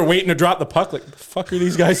 They're waiting to drop the puck. Like, the fuck are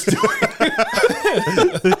these guys doing?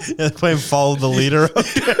 Yeah, playing follow the leader.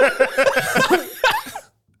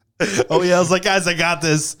 Oh yeah, I was like, guys, I got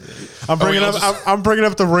this. I'm bringing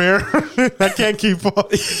up the rear. I can't keep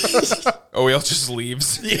up. OEL just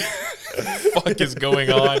leaves. Fuck is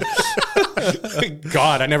going on?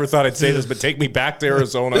 God, I never thought I'd say this, but take me back to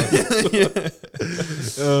Arizona. I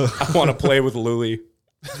want to play with Louie.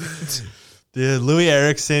 Dude, Louis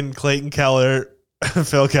Erickson, Clayton Keller,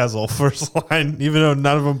 Phil Kessel, first line, even though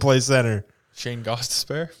none of them play center. Shane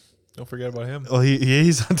Gostisbehere. Don't forget about him. Well,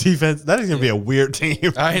 he's on defense. That is going to be a weird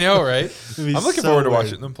team. I know, right? be I'm looking so forward to weird.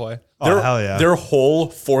 watching them play. Oh, hell yeah. Their whole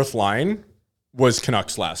fourth line was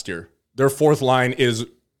Canucks last year. Their fourth line is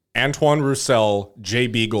Antoine Roussel, Jay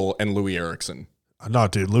Beagle, and Louis Erickson. No,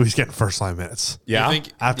 dude, Louis getting first line minutes. Yeah. I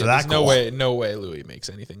think After there's that goal. no way Louis makes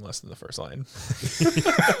anything less than the first line.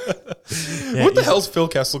 What the hell's Phil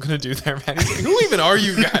Kessel going to do there, man? He's like, who even are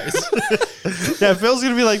you guys? Yeah, Phil's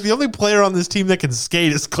gonna be like, the only player on this team that can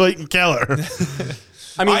skate is Clayton Keller.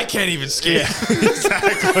 I mean, I can't even skate.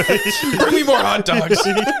 Exactly. Bring me more hot dogs.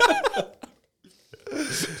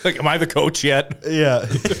 like, am I the coach yet? Yeah.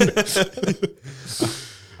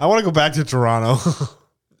 I want to go back to Toronto.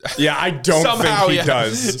 Yeah, I don't Somehow, think he yeah.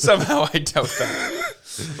 does. Somehow, I doubt that.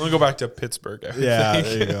 I'm going to go back to Pittsburgh. I Yeah, think.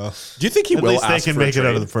 there you go. Do you think he At will least they ask can for a make it out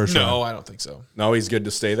of trade? the first round. No, I don't think so. No, he's good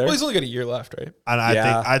to stay there. Well, he's only got a year left, right? And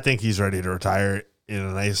Yeah. I think he's ready to retire in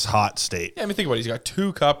a nice hot state. Yeah, I mean, think about it. He's got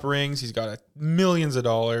 2 cup rings. He's got millions of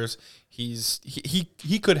dollars. He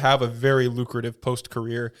could have a very lucrative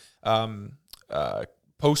post-career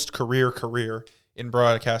career in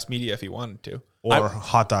broadcast media if he wanted to. Or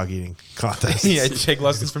hot dog eating contest. Yeah, take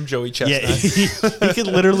lessons from Joey Chestnut. Yeah, he could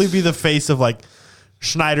literally be the face of like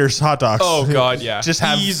Schneider's hot dogs. Oh, God, yeah. Just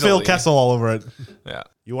have Easily. Phil Kessel all over it. Yeah.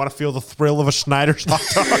 You want to feel the thrill of a Schneider's hot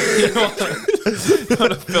dog? You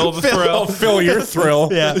want to fill the Oh, thrill? Phil, your thrill.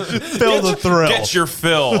 Yeah, feel the thrill. Get your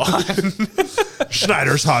fill.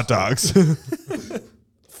 Schneider's hot dogs.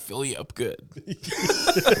 Fill you up good.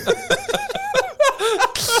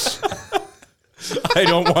 I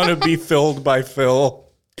don't want to be filled by Phil.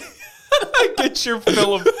 Get your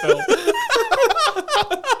fill of Phil.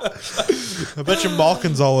 I bet your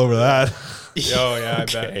Malkin's all over that. Oh, yeah, I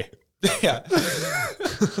Okay. bet. Yeah.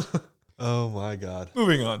 Oh my God.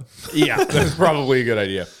 Moving on. Yeah, that's probably a good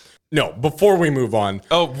idea. No, before we move on.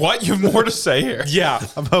 Oh, what? You have more to say here? Yeah.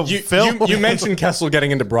 About you, Phil? you mentioned Kessel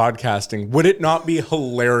getting into broadcasting. Would it not be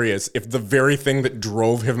hilarious if the very thing that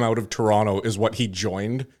drove him out of Toronto is what he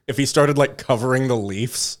joined? If he started like covering the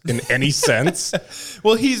Leafs in any sense?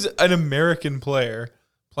 Well, he's an American player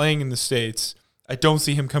playing in the States. I don't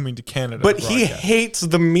see him coming to Canada. But to he broadcast. hates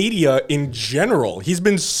the media in general. He's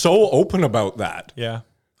been so open about that. Yeah.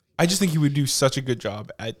 I just think he would do such a good job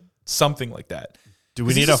at something like that. Do we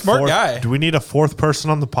 'Cause need he's a a smart fourth, guy. Do we need a fourth person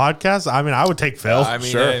on the podcast? I mean, I would take Phil. I mean,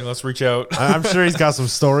 Sure. hey, let's reach out. I'm sure he's got some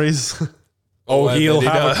stories. Oh, I he'll bet he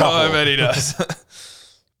have a does. couple. Oh, I bet he does.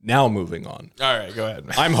 Now moving on. All right, go ahead,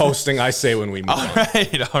 man. I'm hosting. I say when we move on.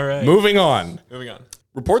 All right. Moving on. Moving on.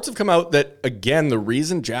 Reports have come out that, again, the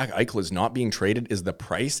reason Jack Eichel is not being traded is the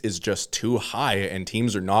price is just too high and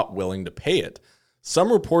teams are not willing to pay it.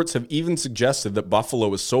 Some reports have even suggested that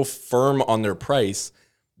Buffalo is so firm on their price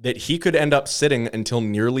that he could end up sitting until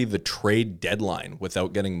nearly the trade deadline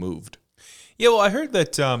without getting moved. Yeah, well, I heard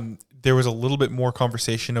that there was a little bit more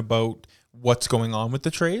conversation about what's going on with the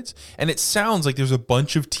trades, and it sounds like there's a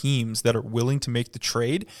bunch of teams that are willing to make the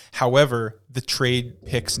trade. However, the trade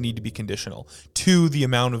picks need to be conditional to the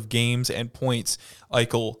amount of games and points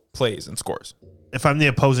Eichel plays and scores. If I'm the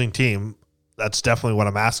opposing team, that's definitely what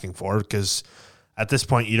I'm asking for, because at this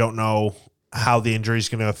point, you don't know how the injury is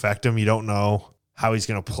going to affect him. You don't know how he's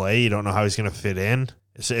going to play. You don't know how he's going to fit in.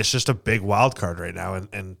 It's just a big wild card right now.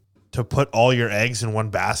 And to put all your eggs in one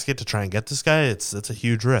basket to try and get this guy, that's a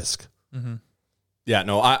huge risk. Yeah,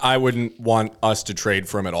 no, I wouldn't want us to trade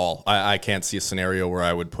for him at all. I can't see a scenario where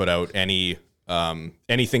I would put out anything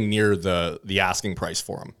near the asking price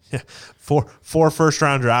for him. Yeah, four first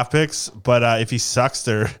round draft picks, but if he sucks,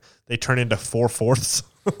 they turn into 4 fourths.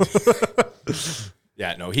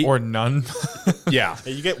 Yeah, no, Or none. yeah.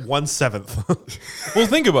 You get 1/7. Well,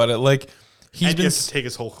 think about it. Like he's And you been have to take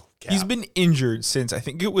his whole cap. he's been injured since I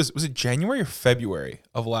think it was it January or February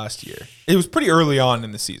of last year. It was pretty early on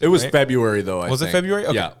in the season. It was right? February, though, I Was it think. February?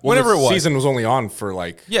 Okay. Yeah. Well, Whenever the it was. season was only on for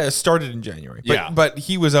like... Yeah, it started in January. But, Yeah. but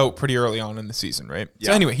he was out pretty early on in the season, right? So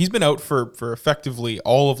Yeah. anyway, he's been out for effectively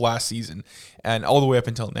all of last season and all the way up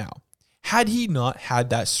until now. Had he not had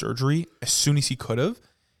that surgery as soon as he could have,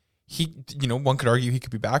 one could argue he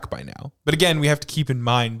could be back by now. But again, we have to keep in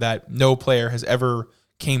mind that no player has ever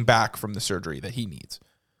came back from the surgery that he needs.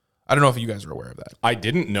 I don't know if you guys are aware of that. I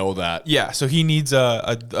didn't know that. Yeah, so he needs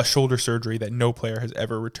a shoulder surgery that no player has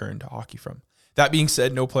ever returned to hockey from. That being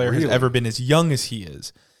said, no player has Really? ever been as young as he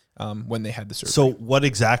is when they had the surgery. So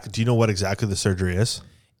do you know what exactly the surgery is?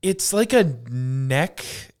 It's like a neck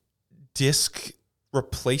disc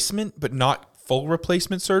replacement, but not full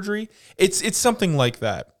replacement surgery. It's something like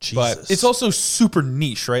that. But Jesus. it's also super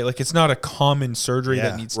niche, right? Like it's not a common surgery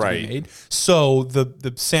Yeah, that needs to right. be made. So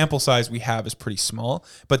the sample size we have is pretty small.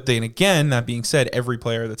 But then again, that being said, every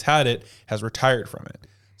player that's had it has retired from it.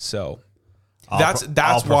 So That's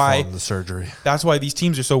I'll why perform the surgery. That's why these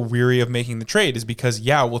teams are so weary of making the trade, is because,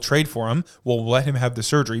 we'll trade for him. We'll let him have the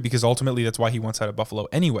surgery because ultimately that's why he wants out of Buffalo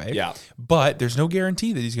anyway. Yeah. But there's no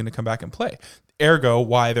guarantee that he's going to come back and play. Ergo,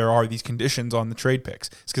 why there are these conditions on the trade picks.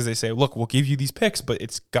 It's because they say, look, we'll give you these picks, but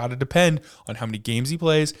it's got to depend on how many games he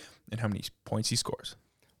plays and how many points he scores.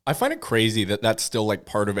 I find it crazy that that's still like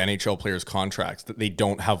part of NHL players' contracts, that they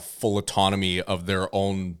don't have full autonomy of their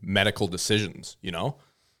own medical decisions, you know?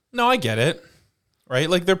 No, I get it. Right?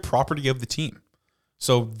 Like, they're property of the team.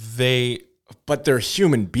 So But they're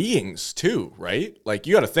human beings too, right? Like,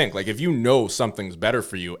 you got to think, like, if you know something's better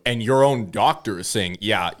for you and your own doctor is saying,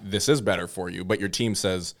 yeah, this is better for you, but your team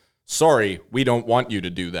says, sorry, we don't want you to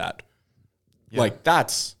do that. Yeah. Like,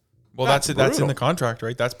 that's in the contract,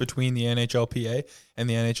 right? That's between the NHLPA and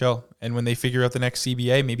the NHL. And when they figure out the next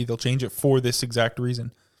CBA, maybe they'll change it for this exact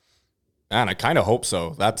reason. And I kind of hope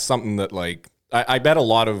so. That's something that, like, I bet a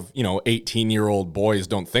lot of, 18-year-old boys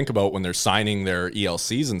don't think about when they're signing their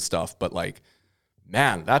ELCs and stuff. But, like,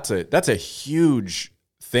 man, that's a huge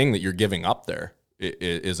thing that you're giving up there,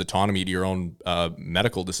 is autonomy to your own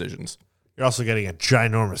medical decisions. You're also getting a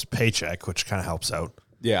ginormous paycheck, which kind of helps out.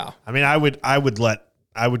 Yeah. I mean, I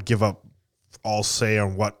would give up all say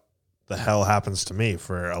on what the hell happens to me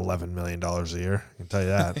for $11 million a year. I can tell you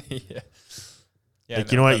that. Yeah. Like,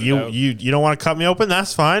 you know what? You don't want to cut me open?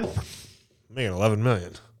 That's fine. I'm making $11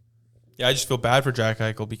 million. Yeah, I just feel bad for Jack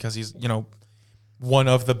Eichel because he's, one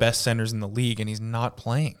of the best centers in the league, and he's not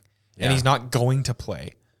playing. Yeah. And he's not going to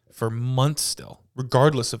play for months still,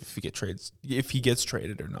 regardless of if he gets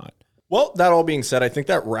traded or not. Well, that all being said, I think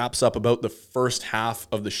that wraps up about the first half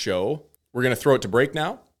of the show. We're going to throw it to break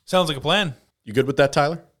now. Sounds like a plan. You good with that,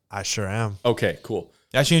 Tyler? I sure am. Okay, cool.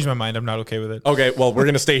 I changed my mind. I'm not okay with it. Okay, well, we're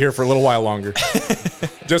going to stay here for a little while longer.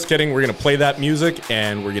 Just kidding. We're going to play that music,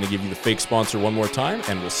 and we're going to give you the fake sponsor one more time,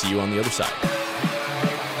 and we'll see you on the other side.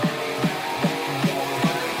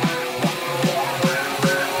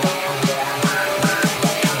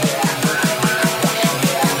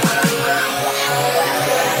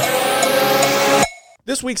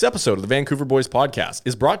 This week's episode of the Vancouver Boys Podcast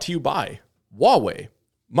is brought to you by Huawei.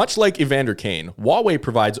 Much like Evander Kane, Huawei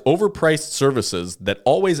provides overpriced services that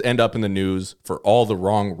always end up in the news for all the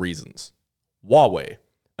wrong reasons. Huawei,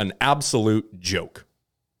 an absolute joke.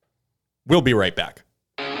 We'll be right back.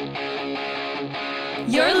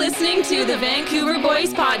 You're listening to the Vancouver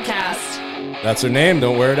Boys Podcast. That's her name.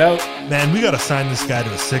 Don't wear it out. Man, we got to sign this guy to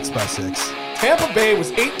a 6x6. Tampa Bay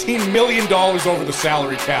was $18 million over the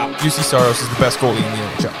salary cap. UC Saros is the best goalie in the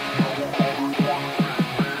NHL.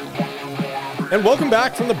 And welcome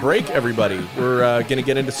back from the break, everybody. We're going to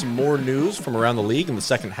get into some more news from around the league in the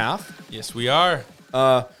second half. Yes, we are.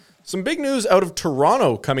 Some big news out of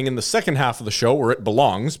Toronto coming in the second half of the show, where it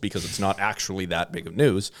belongs, because it's not actually that big of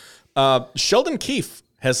news. Sheldon Keefe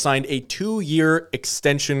has signed a 2-year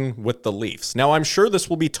extension with the Leafs. Now, I'm sure this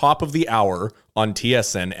will be top of the hour on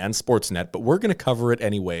TSN and Sportsnet, but we're going to cover it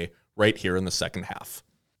anyway right here in the second half.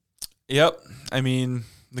 Yep. I mean,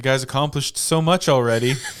 the guy's accomplished so much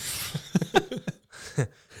already.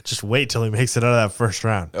 Just wait till he makes it out of that first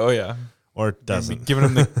round. Oh, yeah. Or doesn't. Giving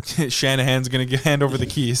him the Shanahan's going to hand over the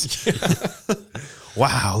keys.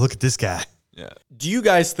 Wow, look at this guy. Yeah. Do you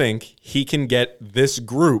guys think he can get this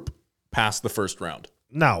group past the first round?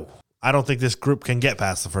 No, I don't think this group can get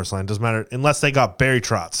past the first line. Doesn't matter unless they got Barry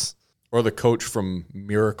Trotz. Or the coach from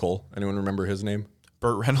Miracle. Anyone remember his name?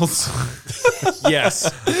 Burt Reynolds.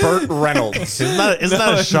 Yes, Burt Reynolds. Isn't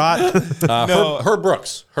that a shot? No. Herb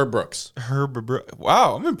Brooks.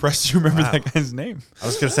 Wow, I'm impressed you remember that guy's name. I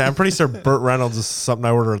was going to say, I'm pretty sure Burt Reynolds is something I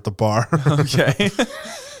order at the bar. Okay.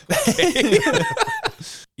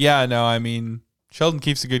 Yeah, no, I mean, Sheldon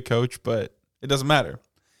Keefe's a good coach, but it doesn't matter.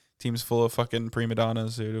 Team's full of fucking prima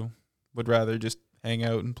donnas who would rather just hang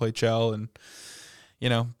out and play chell and,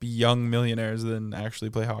 be young millionaires than actually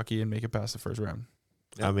play hockey and make it past the first round.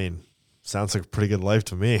 Yep. I mean, sounds like a pretty good life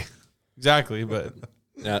to me. Exactly, but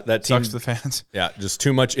yeah, that team sucks to the fans. Yeah, just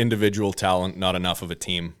too much individual talent, not enough of a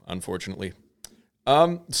team, unfortunately.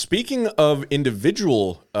 Speaking of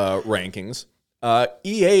individual rankings,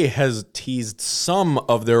 EA has teased some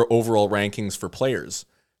of their overall rankings for players,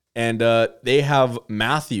 and they have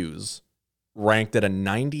Matthews ranked at a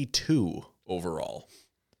 92 overall.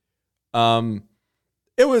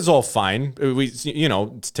 It was all fine.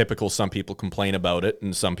 It's typical. Some people complain about it,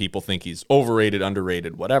 and some people think he's overrated,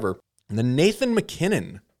 underrated, whatever. And then Nathan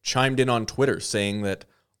McKinnon chimed in on Twitter saying that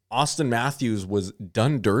Austin Matthews was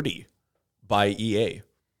done dirty by EA,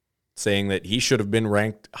 saying that he should have been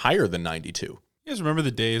ranked higher than 92. You guys remember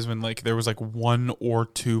the days when there was 1 or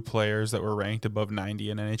 2 players that were ranked above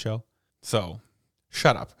 90 in NHL? So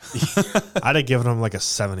Shut up. I'd have given him like a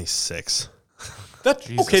 76.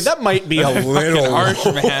 That might be a little Harsh,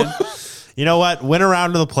 man. You know what? Win a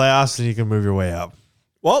round to the playoffs and you can move your way up.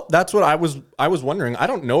 Well, that's what I was wondering. I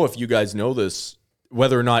don't know if you guys know this,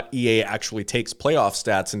 whether or not EA actually takes playoff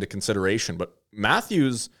stats into consideration, but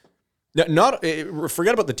Matthews,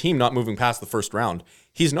 forget about the team not moving past the first round.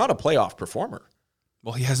 He's not a playoff performer.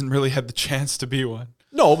 Well, he hasn't really had the chance to be one.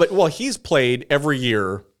 No, but he's played every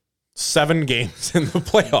year 7 games in the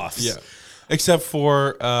playoffs. Yeah. Except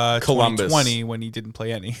for Columbus. 2020 when he didn't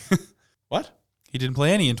play any. What? He didn't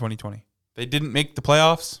play any in 2020. They didn't make the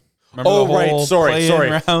playoffs. Remember Oh, the right. whole Sorry.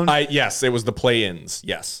 play-in round? Yes, it was the play-ins.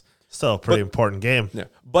 Yes. Still a pretty important game. Yeah.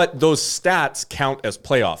 But those stats count as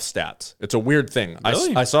playoff stats. It's a weird thing.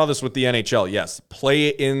 Really? I saw this with the NHL. Yes. Play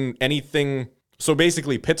in anything. So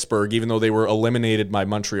basically, Pittsburgh, even though they were eliminated by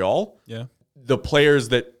Montreal, Yeah. the players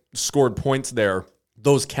that scored points there,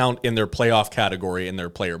 those count in their playoff category in their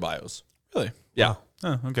player bios. Really? Yeah.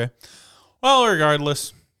 Oh, okay. Well,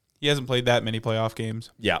 regardless, he hasn't played that many playoff games.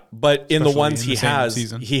 Yeah. But in the Especially ones in he the same has,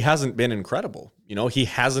 season. he hasn't been incredible. He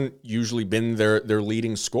hasn't usually been their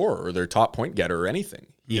leading scorer or their top point getter or anything.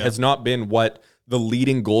 He has not been what the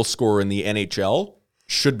leading goal scorer in the NHL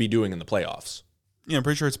should be doing in the playoffs. Yeah, I'm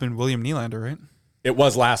pretty sure it's been William Nylander, right? It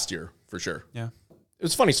was last year, for sure. Yeah. It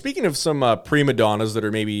was funny. Speaking of some prima donnas that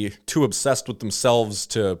are maybe too obsessed with themselves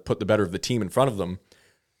to put the better of the team in front of them,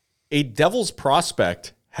 a Devils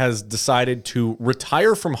prospect has decided to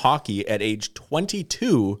retire from hockey at age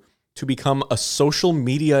 22 to become a social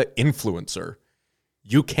media influencer.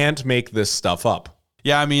 You can't make this stuff up.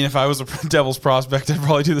 Yeah, I mean, if I was a Devils prospect, I'd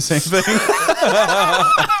probably do the same thing.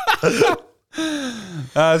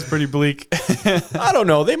 That's pretty bleak. I don't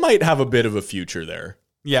know. They might have a bit of a future there.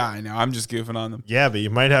 Yeah, I know. I'm just goofing on them. Yeah, but you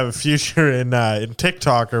might have a future in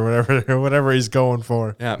TikTok or whatever he's going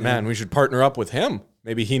for. Yeah, man, we should partner up with him.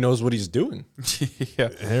 Maybe he knows what he's doing. Yeah.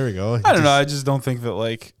 There we go. I don't know. I just don't think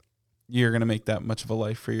that you're gonna make that much of a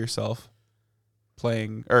life for yourself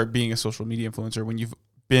playing or being a social media influencer when you've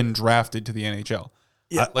been drafted to the NHL.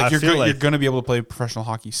 Yeah, You're gonna be able to play professional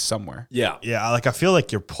hockey somewhere. Yeah. Yeah, I feel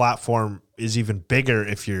like your platform is even bigger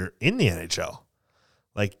if you're in the NHL.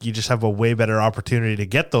 Like you just have a way better opportunity to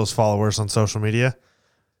get those followers on social media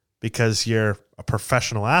because you're a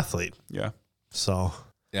professional athlete. Yeah. So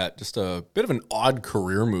Yeah, just a bit of an odd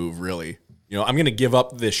career move, really. I'm going to give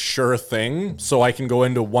up this sure thing so I can go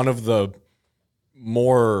into one of the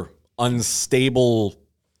more unstable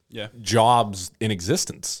jobs in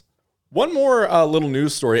existence. One more little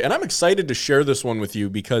news story, and I'm excited to share this one with you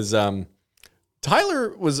because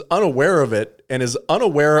Tyler was unaware of it and is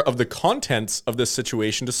unaware of the contents of this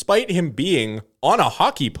situation, despite him being on a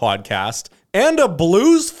hockey podcast and a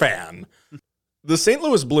Blues fan. The St.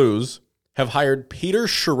 Louis Blues have hired Peter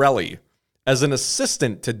Chiarelli as an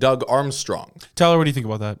assistant to Doug Armstrong. Tyler, what do you think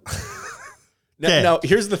about that? Now,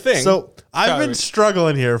 here's the thing. So I've been Sorry.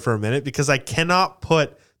 struggling here for a minute because I cannot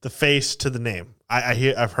put the face to the name.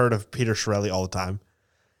 I've heard of Peter Chiarelli all the time,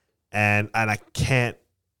 and I can't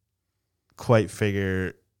quite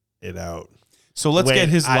figure it out. So let's Wait, get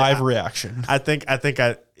his I- live reaction. I think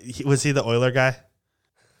was he the Oiler guy?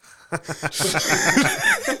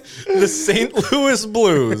 the St. Louis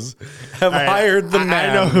Blues have hired the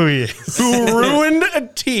man I know who he is. who ruined a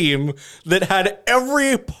team that had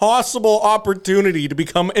every possible opportunity to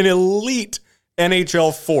become an elite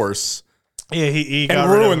NHL force. Yeah, he And got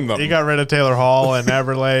ruined them. He got rid of Taylor Hall and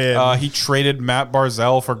Everlay. And He traded Matt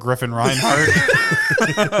Barzell for Griffin Reinhart.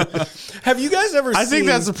 Have you guys ever I seen... think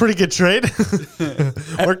that's a pretty good trade.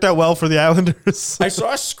 Worked out well for the Islanders. I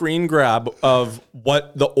saw a screen grab of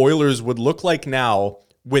what the Oilers would look like now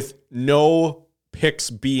with no picks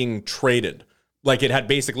being traded. Like it had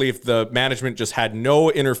basically, if the management just had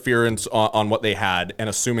no interference on what they had and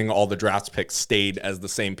assuming all the draft picks stayed as the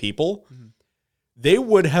same people, they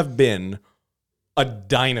would have been a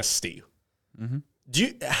dynasty.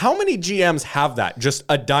 How many GMs have that? Just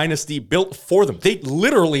a dynasty built for them. They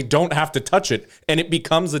literally don't have to touch it and it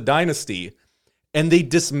becomes a dynasty and they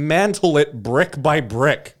dismantle it brick by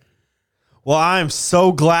brick. Well, I'm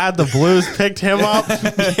so glad the Blues picked him up.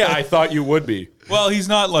 Yeah, I thought you would be. Well, he's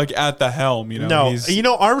not at the helm, No, He's,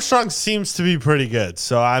 Armstrong seems to be pretty good.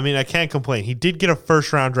 So, I mean, I can't complain. He did get a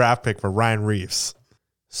first-round draft pick for Ryan Reeves.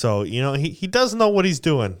 So, he does know what he's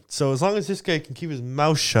doing. So, as long as this guy can keep his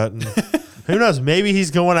mouth shut, and who knows, maybe he's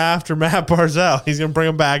going after Matt Barzell. He's going to bring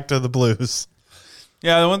him back to the Blues.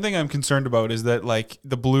 Yeah, the one thing I'm concerned about is that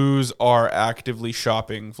the Blues are actively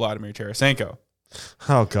shopping Vladimir Tarasenko.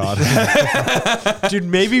 Oh, God. Dude,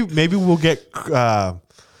 maybe we'll get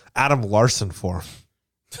Adam Larson for him.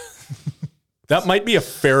 That might be a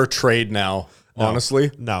fair trade now.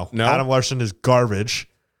 honestly. No. No? Adam Larsson is garbage.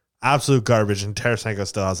 Absolute garbage. And Tarasenko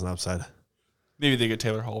still has an upside. Maybe they get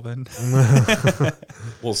Taylor Hall then.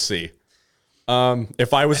 We'll see.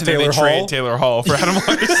 If I was And then Taylor they trade Hall, Taylor Hall for Adam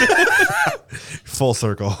Larsson. Full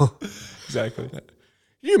circle. Exactly. can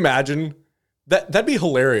you imagine? That'd be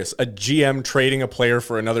hilarious. A GM trading a player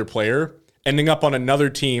for another player, ending up on another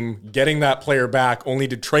team, getting that player back, only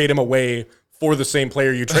to trade him away for the same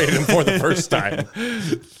player you traded him for the first time.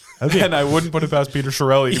 And I wouldn't put it past Peter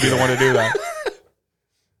Chiarelli to be the one to do that.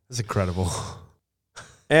 That's incredible.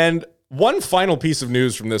 And one final piece of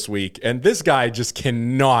news from this week, and this guy just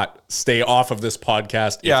cannot stay off of this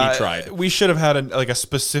podcast if he tried. We should have had a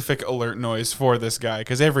specific alert noise for this guy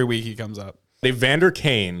because every week he comes up. Evander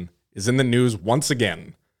Kane is in the news once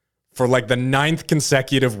again for like the 9th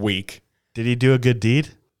consecutive week. Did he do a good deed?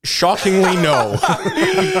 Shockingly, no.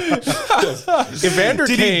 Evander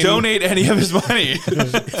Did Kane, he donate any of his money?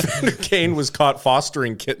 Evander Kane was caught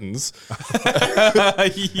fostering kittens.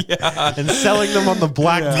 Yeah. And selling them on the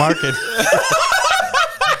black market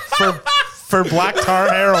for black tar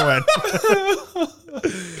heroin.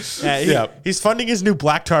 He's funding his new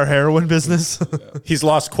black tar heroin business. He's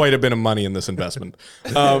lost quite a bit of money in this investment.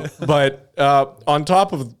 But on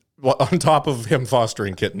top of him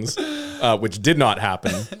fostering kittens, which did not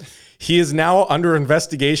happen, he is now under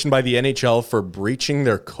investigation by the NHL for breaching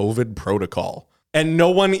their COVID protocol. And no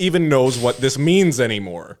one even knows what this means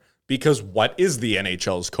anymore. Because what is the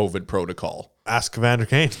NHL's COVID protocol? Ask Evander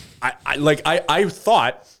Kane. I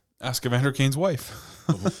thought Ask Evander Kane's wife.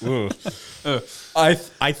 I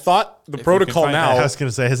thought the protocol find now. I was going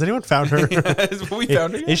to say, has anyone found her? We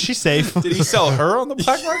found her. Is she safe? Did he sell her on the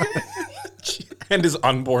black market? And his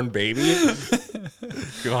unborn baby.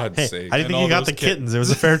 God's sake. I didn't think all he got those the kittens. It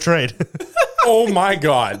was a fair trade. Oh my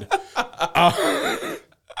God.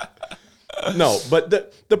 No, but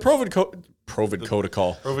the COVID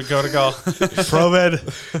protocol. COVID protocol.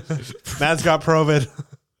 Provid. Matt's got Provid.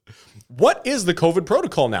 What is the COVID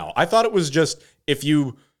protocol now? I thought it was just if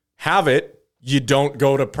you have it, you don't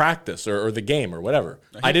go to practice or the game or whatever.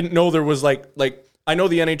 I didn't know there was like I know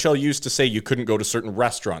the NHL used to say you couldn't go to certain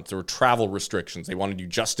restaurants. There were travel restrictions. They wanted you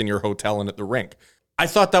just in your hotel and at the rink. I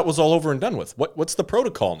thought that was all over and done with. What's the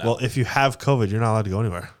protocol now? Well, if you have COVID, you're not allowed to go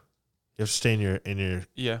anywhere. You have to stay in your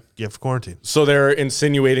Yeah. you have to quarantine. So they're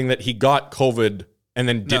insinuating that he got COVID and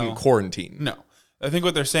then didn't No. quarantine. No. I think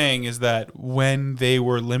what they're saying is that when they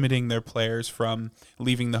were limiting their players from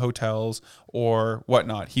leaving the hotels or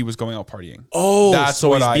whatnot, he was going out partying. Oh, That's so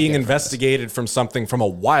what he's I being get from investigated from something from a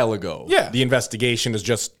while ago. Yeah. The investigation has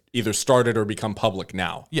just either started or become public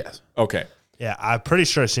now. Yes. Okay. Yeah, I'm pretty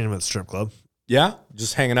sure I've seen him at the strip club. Yeah?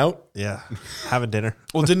 Just hanging out? Yeah, having dinner.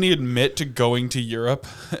 Well, didn't he admit to going to Europe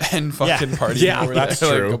and fucking Yeah. partying Yeah, over that's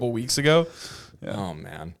there true. a couple weeks ago? Oh,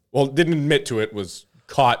 man. Well, didn't admit to it, was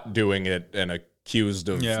caught doing it and accused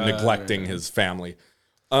of Yeah, neglecting his family.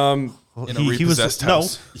 In a repossessed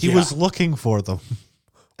house. He was looking for them.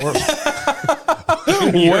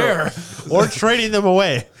 Where? Or trading them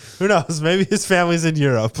away. Who knows? Maybe his family's in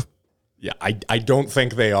Europe. Yeah, I don't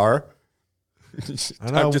think they are.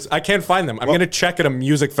 know. I can't find them. I'm going to check at a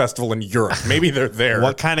music festival in Europe. Maybe they're there.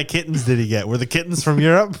 What kind of kittens did he get? Were the kittens from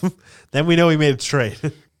Europe? Then we know he made a trade.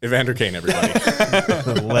 Evander Kane,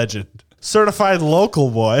 everybody. Legend. Certified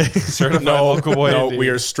local boy. Certified local boy. No, indeed. we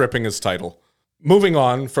are stripping his title. Moving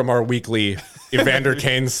on from our weekly Evander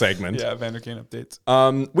Kane segment. Yeah, Evander Kane updates.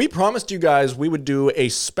 We promised you guys we would do a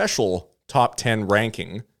special top 10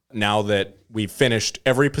 ranking now that we've finished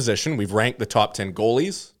every position. We've ranked the top 10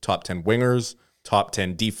 goalies, top 10 wingers, top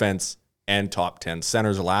 10 defense, and top 10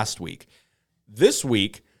 centers last week. This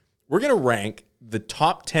week, we're going to rank the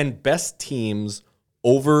top 10 best teams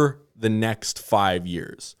over the next 5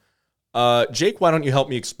 years. Jake, why don't you help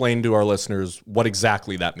me explain to our listeners what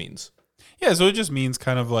exactly that means? Yeah, so it just means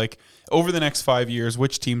kind of like over the next 5 years,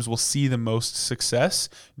 which teams will see the most success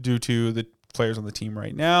due to the players on the team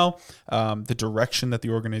right now, the direction that the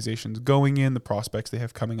organization's going in, the prospects they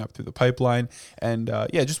have coming up through the pipeline, and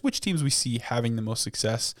just which teams we see having the most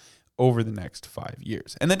success over the next 5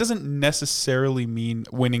 years. And that doesn't necessarily mean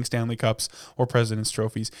winning Stanley Cups or President's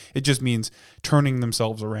Trophies. It just means turning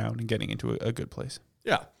themselves around and getting into a good place.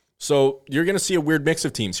 Yeah. So you're going to see a weird mix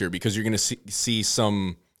of teams here because you're going to see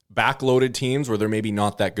some backloaded teams where they're maybe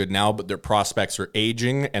not that good now, but their prospects are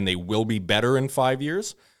aging and they will be better in 5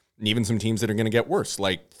 years. And even some teams that are going to get worse.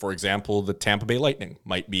 Like, for example, the Tampa Bay Lightning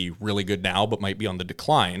might be really good now, but might be on the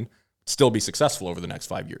decline, still be successful over the next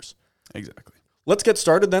 5 years. Exactly. Let's get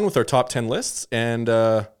started then with our top 10 lists. And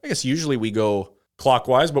I guess usually we go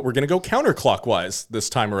clockwise, but we're going to go counterclockwise this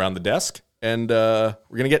time around the desk. And we're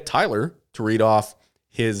going to get Tyler to read off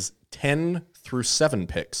his 10 through 7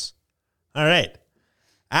 picks. All right.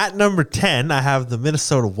 At number 10, I have the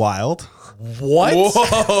Minnesota Wild. What?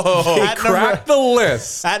 Whoa. They At cracked the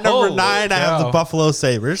list. At number Holy 9, I have the cow. Buffalo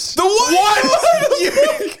Sabres. The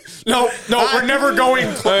what? No, we're never going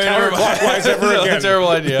counterclockwise ever No, again. terrible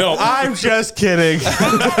idea. No, I'm just kidding.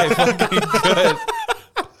 Good.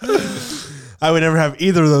 I would never have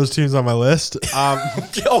either of those teams on my list.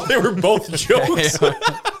 oh, they were both jokes.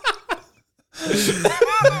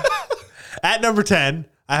 At number 10,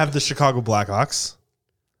 I have the Chicago Blackhawks.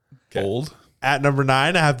 Old. At number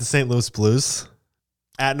 9, I have the St. Louis Blues.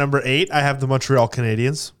 At number 8, I have the Montreal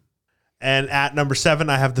Canadiens. And at number 7,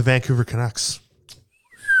 I have the Vancouver Canucks.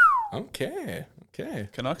 Okay.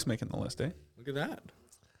 Canucks making the list, eh? Look at that.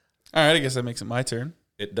 All right, I guess that makes it my turn.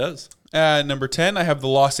 It does. At number 10, I have the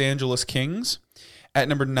Los Angeles Kings. At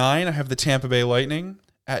number 9, I have the Tampa Bay Lightning.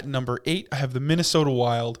 At number 8, I have the Minnesota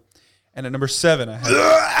Wild. And at number 7, I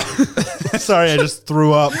have... Sorry, I just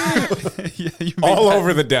threw up. Yeah, you made All that-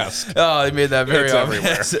 over the desk. Oh, they made that very It's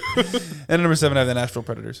obvious. And at number 7, I have the Nashville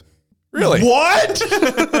Predators. Really? What?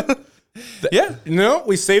 Yeah. No,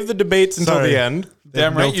 we saved the debates until Sorry. the end.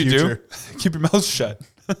 Damn no right you future. do. Keep your mouth shut.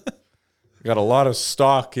 Got a lot of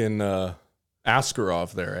stock in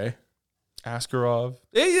Askarov there, eh? Askarov.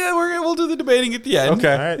 Yeah, we'll do the debating at the end.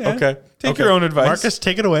 Okay. right. Yeah. Okay. Take Okay. your own advice. Marcus,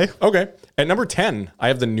 take it away. Okay. At number 10, I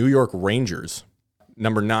have the New York Rangers.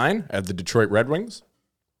 Number 9, I have the Detroit Red Wings.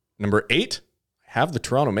 Number 8, I have the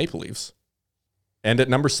Toronto Maple Leafs. And at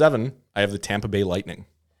number 7, I have the Tampa Bay Lightning.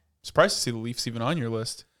 Surprised to see the Leafs even on your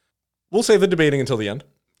list. We'll save the debating until the end.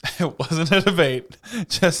 It wasn't a debate,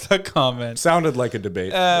 just a comment. Sounded like a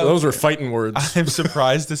debate. Okay. Those were fighting words. I'm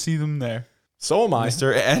surprised to see them there. So am I.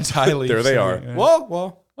 Mr. Anti-Leaf. There they are.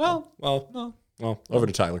 Well, no. over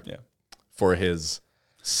to Tyler. Yeah. For his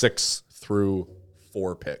 6 through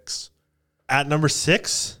 4 picks. At number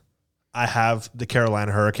 6, I have the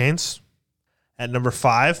Carolina Hurricanes. At number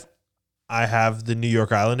 5, I have the New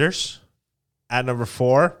York Islanders. At number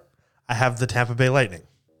 4, I have the Tampa Bay Lightning.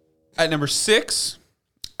 At number 6,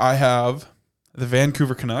 I have the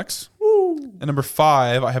Vancouver Canucks. At number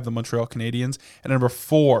 5, I have the Montreal Canadiens. At number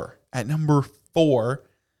 4, I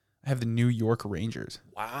have the New York Rangers.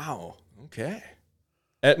 Wow. Okay.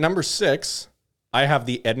 At number 6, I have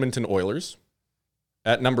the Edmonton Oilers.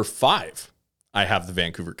 At number 5, I have the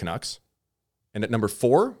Vancouver Canucks. And at number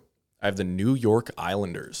 4, I have the New York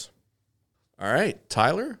Islanders. All right,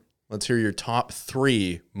 Tyler, let's hear your top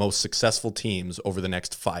 3 most successful teams over the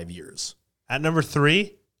next 5 years. At number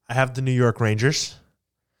 3, I have the New York Rangers.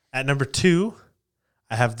 At number 2,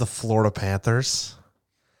 I have the Florida Panthers.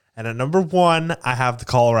 And at number 1, I have the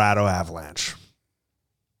Colorado Avalanche.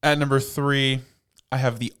 At number 3, I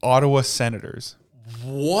have the Ottawa Senators.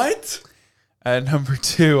 What? At number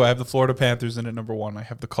 2, I have the Florida Panthers. And at number 1, I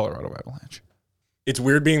have the Colorado Avalanche. It's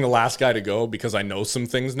weird being the last guy to go because I know some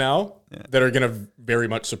things now that are going to very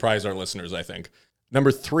much surprise our listeners, I think.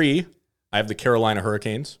 Number 3, I have the Carolina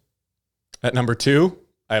Hurricanes. At number 2,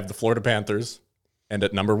 I have the Florida Panthers. And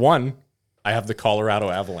at number 1, I have the Colorado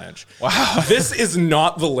Avalanche. Wow. This is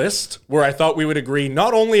not the list where I thought we would agree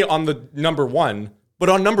not only on the number 1, but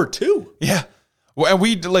on number 2. Yeah. Well, and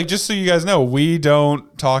we, like, just so you guys know, we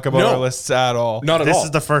don't talk about No. our lists at all. Not at This all.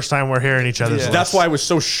 is the first time we're hearing each other's lists. That's why I was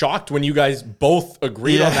so shocked when you guys both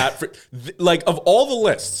agreed on that. Like, of all the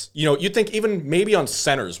lists, you know, you'd think even maybe on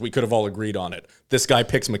centers we could have all agreed on it. This guy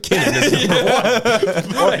picks McKinnon as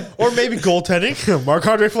number 1. Or maybe goaltending.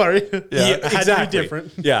 Marc-Andre Fleury. Yeah, Had to be exactly.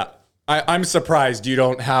 different. Yeah. I'm surprised you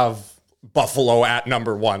don't have Buffalo at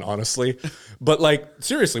number 1, honestly. But, like,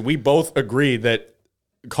 seriously, we both agree that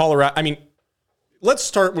Colorado, I mean, let's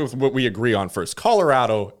start with what we agree on first.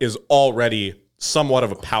 Colorado is already somewhat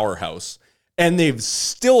of a powerhouse, and they've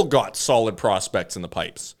still got solid prospects in the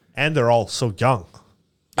pipes. And they're all so young.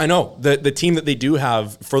 I know. The team that they do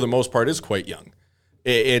have, for the most part, is quite young.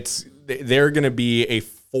 They're going to be a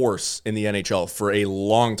force in the NHL for a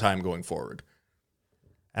long time going forward.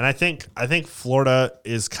 And I think Florida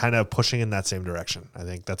is kind of pushing in that same direction. I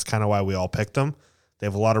think that's kind of why we all picked them. They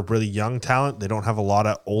have a lot of really young talent. They don't have a lot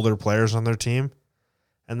of older players on their team.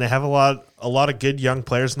 And they have a lot of good young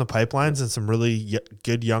players in the pipelines and some really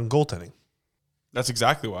good young goaltending. That's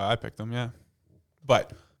exactly why I picked them, yeah.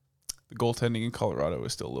 But the goaltending in Colorado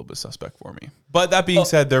is still a little bit suspect for me. But that being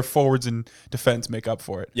said, their forwards and defense make up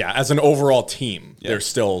for it. Yeah, as an overall team, they're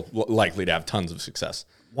still likely to have tons of success.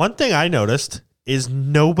 One thing I noticed is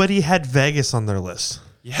nobody had Vegas on their list.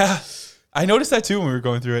 Yeah. I noticed that too when we were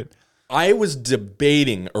going through it. I was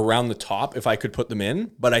debating around the top if I could put them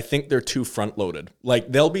in, but I think they're too front-loaded.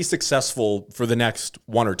 Like, they'll be successful for the next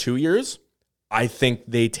 1 or 2 years, I think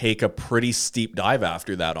they take a pretty steep dive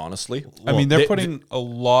after that, honestly. I mean, they're They- putting a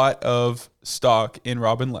lot of stock in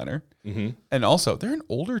Robin Leonard. And also, they're an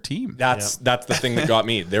older team. That's the thing that got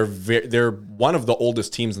me. They're one of the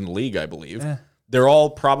oldest teams in the league, I believe. They're all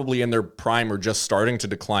probably in their prime or just starting to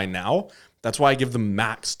decline now. That's why I give them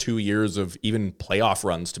max 2 years of even playoff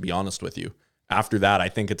runs, to be honest with you. After that, I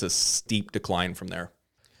think it's a steep decline from there.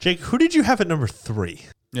 Jake, who did you have at number 3?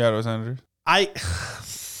 Yeah, it was Senators. I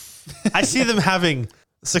see them having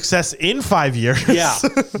success in 5 years. Yeah,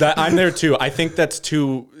 I'm there too. I think that's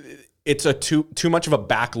too much of a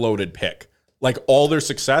backloaded pick. Like all their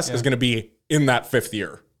success is going to be in that 5th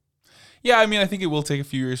year. Yeah, I mean, I think it will take a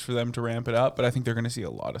few years for them to ramp it up, but I think they're going to see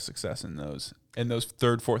a lot of success in those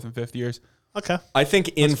 3rd, 4th, and 5th years. Okay. I think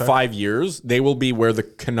in 5 years, they will be where the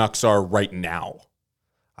Canucks are right now.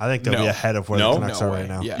 I think they'll No. be ahead of where No? the Canucks No are way. right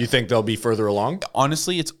now. Yeah. You think they'll be further along?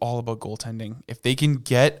 Honestly, it's all about goaltending. If they can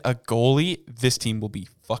get a goalie, this team will be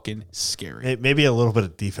fucking scary. Maybe a little bit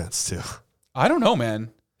of defense too. I don't know,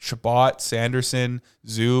 man. Shabbat, Sanderson,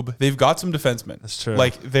 Zub, they've got some defensemen. That's true.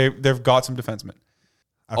 Like they've got some defensemen.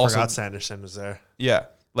 I Also- forgot Sanderson was there. Yeah,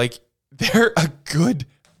 like they're a good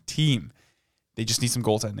team. They just need some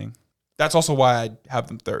goaltending. That's also why I'd have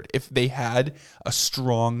them 3rd. If they had a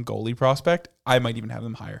strong goalie prospect, I might even have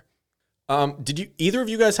them higher. Did either of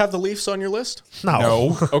you guys have the Leafs on your list?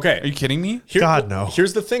 No. Okay. Are you kidding me? God, no.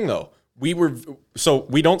 Here's the thing, though. We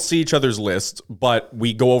don't see each other's lists, but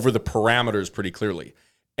we go over the parameters pretty clearly.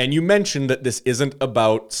 And you mentioned that this isn't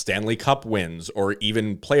about Stanley Cup wins or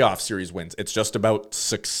even playoff series wins. It's just about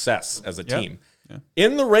success as a team. Yeah.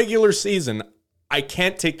 In the regular season, I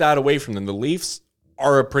can't take that away from them. The Leafs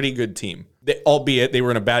are a pretty good team. Albeit they were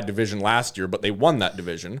in a bad division last year, but they won that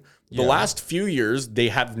division. The last few years, they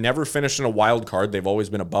have never finished in a wild card. They've always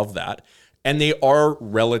been above that. And they are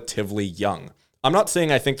relatively young. I'm not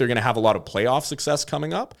saying I think they're going to have a lot of playoff success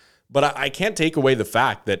coming up, but I can't take away the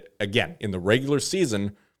fact that, again, in the regular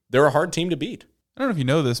season, they're a hard team to beat. I don't know if you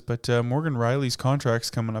know this, but Morgan Riley's contract's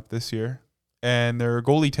coming up this year, and their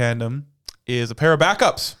goalie tandem is a pair of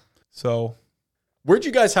backups. So Where'd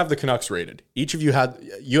you guys have the Canucks rated? Each of you had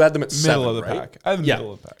them at 7, middle of the right? pack. I have the Yeah.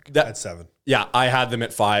 middle of the pack. I That, had 7. yeah, I had them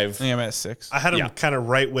at 5. I think I'm at 6. I had them Yeah. kind of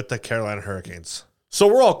right with the Carolina Hurricanes. So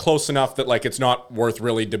we're all close enough that like it's not worth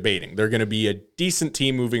really debating. They're going to be a decent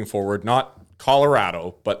team moving forward, not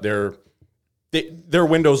Colorado, but their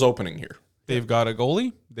window's opening here. They've got a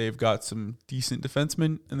goalie, they've got some decent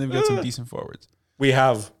defensemen, and they've got some decent forwards. We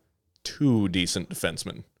have 2 decent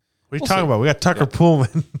defensemen. What are you talking about? We got Tucker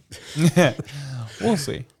Pullman. We'll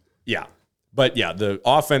see. Yeah. But yeah, the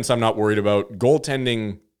offense I'm not worried about.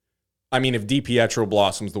 Goaltending, I mean, if DiPietro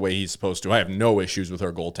blossoms the way he's supposed to, I have no issues with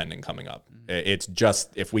our goaltending coming up. It's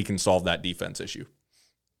just if we can solve that defense issue.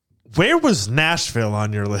 Where was Nashville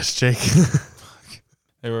on your list, Jake?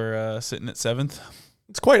 They were sitting at 7th.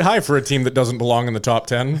 It's quite high for a team that doesn't belong in the top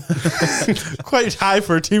 10. Quite high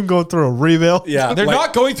for a team going through a rebuild. Yeah. They're like,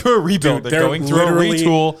 not going through a rebuild. Dude, they're they're going through a literally-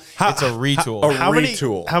 retool. It's a retool. How many,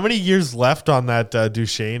 retool. how many years left on that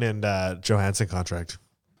Duchesne and Johansson contract?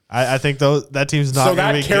 I think that team's not So going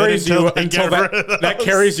to that be carries good you they until get rid of that those.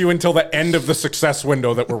 carries you until the end of the success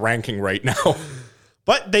window that we're ranking right now.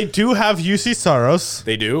 But they do have UC Saros.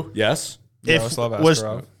 They do, yes. Yaroslav was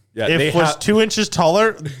Askarov. Yeah, they if was have 2 inches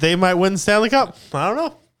taller, they might win Stanley Cup. I don't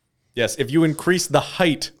know. yes. If you increase the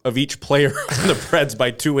height of each player on the Preds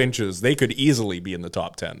by 2 inches, they could easily be in the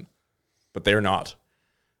top 10, but they're not.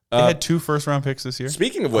 They had 2 first-round picks this year.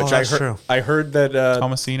 Speaking of which, that's true. I heard that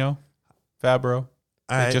Tomasino, Fabro. All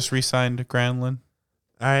They right. just re-signed Granlund.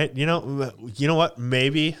 All right. You know what?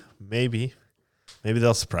 Maybe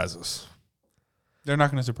they'll surprise us. They're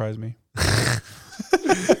not going to surprise me.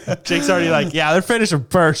 Jake's already like, yeah, they're finishing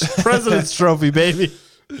first. President's Trophy, baby.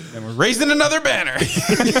 And we're raising another banner.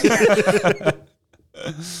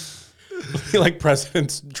 like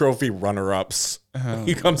President's Trophy runner-ups.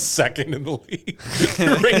 He comes second in the league.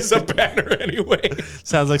 Raise a banner anyway.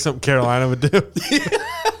 Sounds like something Carolina would do.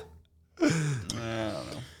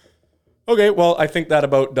 Okay, well, I think that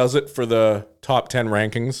about does it for the top 10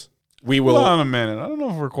 rankings. We will. Hold on a minute. I don't know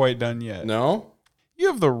if we're quite done yet. No? You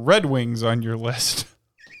have the Red Wings on your list.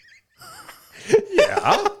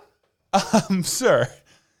 Yeah. Sir,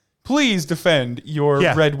 please defend your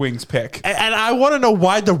Yeah. Red Wings pick. And I want to know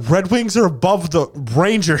why the Red Wings are above the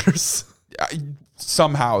Rangers.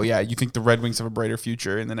 Somehow, yeah, you think the Red Wings have a brighter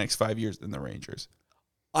future in the next 5 years than the Rangers.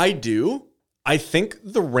 I do. I think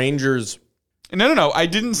the Rangers. No. I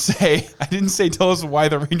didn't say tell us why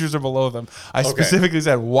the Rangers are below them. I specifically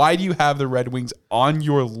said, why do you have the Red Wings on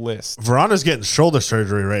your list? Verana's getting shoulder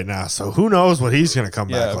surgery right now, so who knows what he's going to come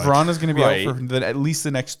back like. Verana's going to be out for at least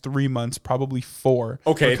the next 3 months, probably 4.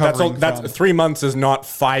 Okay, that's 3 months is not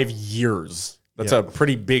 5 years. That's a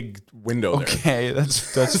pretty big window there. Okay,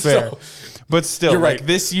 that's fair. But still, You're right. like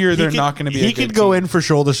this year, they're not going to be He a good could go team. in for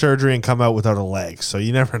shoulder surgery and come out without a leg, so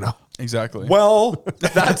you never know. Exactly. Well,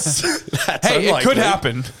 that's hey, it could unlikely.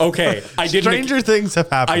 happen. Okay, Stranger things have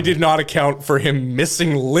happened. I did not account for him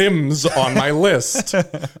missing limbs on my list.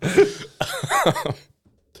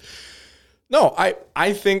 No,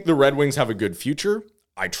 I think the Red Wings have a good future.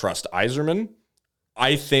 I trust Yzerman.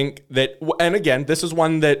 I think that, and again, this is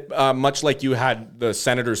one that, much like you had the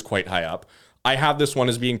Senators quite high up, I have this one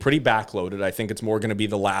as being pretty backloaded. I think it's more going to be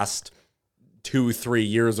the last 2-3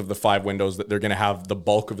 years of the 5 windows that they're going to have the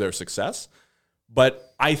bulk of their success.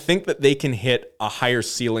 But I think that they can hit a higher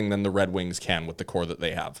ceiling than the Red Wings can with the core that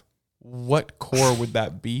they have. What core would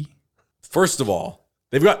that be? First of all,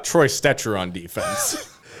 they've got Troy Stetcher on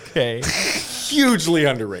defense. Okay. Hugely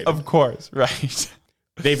underrated. Of course. Right.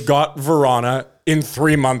 They've got Verana in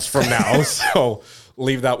 3 months from now, so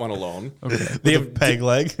leave that one alone. Okay. They have Peg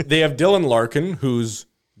leg. They have Dylan Larkin, who's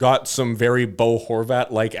got some very Bo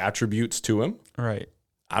Horvat-like attributes to him. Right.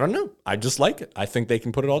 I don't know. I just like it. I think they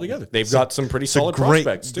can put it all together. They've got some pretty solid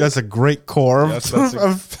prospects, too. That's a great core That's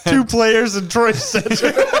of 2 players and Troy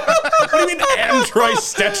Stetcher. What do you mean, and Troy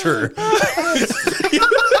Stetcher?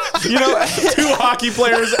 You know, 2 hockey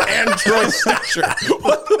players and Troy Stetcher.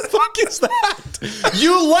 What the fuck is that?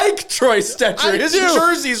 You like Troy Stetcher. I His do.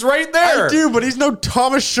 jersey's right there. I do, but he's no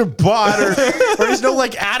Thomas Chabot or he's no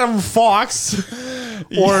like Adam Fox.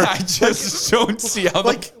 Or I just don't see how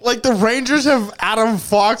like the Rangers have Adam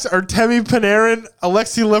Fox, Artemi Panarin,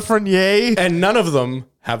 Alexis Lafreniere. And none of them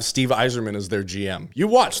have Steve Yzerman as their GM. You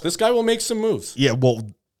watch. This guy will make some moves. Yeah, well,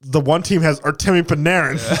 the one team has Artemi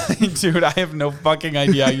Panarin. Dude, I have no fucking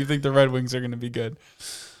idea how you think the Red Wings are going to be good.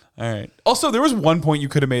 All right. Also, there was one point you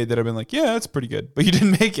could have made that I've been like, yeah, that's pretty good, but you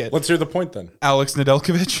didn't make it. Let's hear the point then. Alex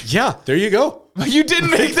Nedeljkovic? Yeah, there you go. But you didn't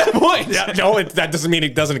make that point. Yeah, no, that doesn't mean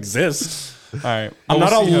it doesn't exist. All right. I'm We'll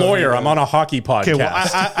not a see how lawyer. it I'm on a hockey podcast. Okay,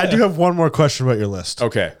 well, I do have one more question about your list.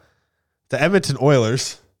 Okay. The Edmonton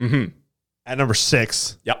Oilers at number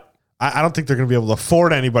 6. Yep. I don't think they're going to be able to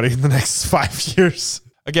afford anybody in the next 5 years.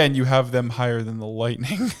 Again, you have them higher than the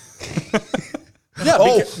Lightning. Yeah.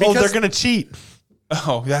 Oh, they're going to cheat.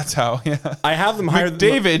 Oh, that's how. Yeah. I have them higher than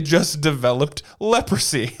David just developed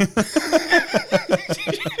leprosy.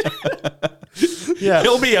 Yeah,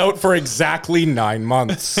 He'll be out for exactly 9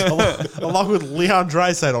 months. along with Leon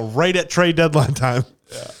Draisaitl right at trade deadline time.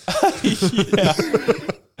 Yeah.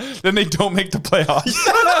 Then they don't make the playoffs.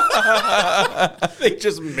 They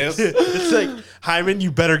just miss. It's like, Hyman,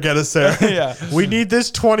 you better get us there. Yeah. We need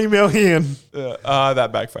this $20 million.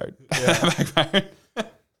 That backfired. Backfired.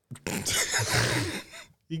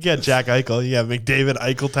 You get Jack Eichel. You have McDavid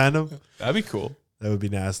Eichel tandem. That'd be cool. That would be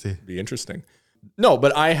nasty. Be interesting. No,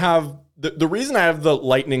 but I have the reason I have the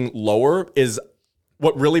Lightning lower is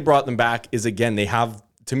what really brought them back is, again, they have,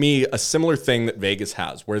 to me, a similar thing that Vegas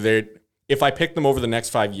has, where they, if I pick them over the next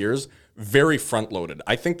 5 years, very front loaded.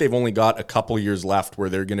 I think they've only got a couple years left where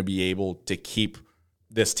they're going to be able to keep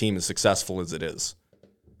this team as successful as it is.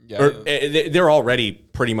 Yeah. Or, they're already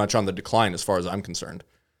pretty much on the decline as far as I'm concerned.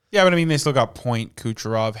 Yeah, but I mean, they still got Point,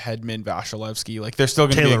 Kucherov, Hedman, Vasilevsky. Like, they're still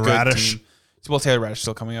going to be a Taylor good Radish. team. Well, Taylor Radish is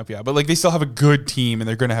still coming up, yeah. But, like, they still have a good team, and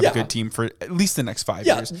they're going to have Yeah. a good team for at least the next 5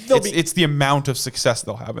 Yeah, years. they'll be- It's the amount of success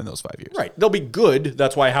they'll have in those 5 years. Right. They'll be good.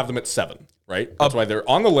 That's why I have them at 7, right? That's why they're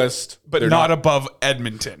on the list. But they're not above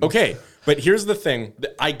Edmonton. Okay, but here's the thing.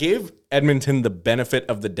 I gave Edmonton the benefit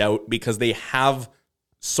of the doubt because they have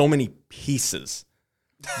so many pieces.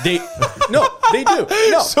 They do. No.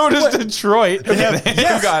 So does Detroit.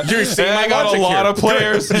 Yes, you're seeing my they got a logic lot here. of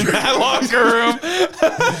players in that locker room.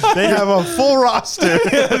 They have a full roster.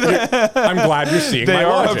 I'm glad you're seeing They my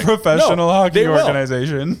are logic. a professional No, hockey they will.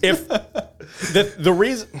 organization. If the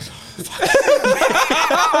reason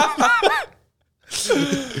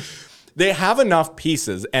they have enough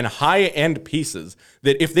pieces and high-end pieces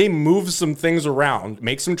that if they move some things around,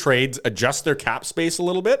 make some trades, adjust their cap space a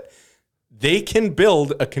little bit, they can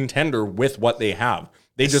build a contender with what they have.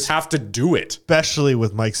 They just have to do it. Especially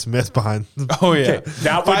with Mike Smith behind. Oh, yeah.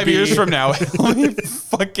 That would 5 be- years from now, he'll be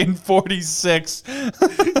fucking 46.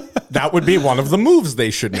 That would be one of the moves they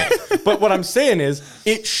should make. But what I'm saying is,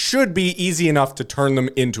 it should be easy enough to turn them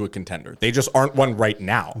into a contender. They just aren't one right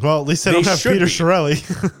now. Well, at least they don't have should Peter be.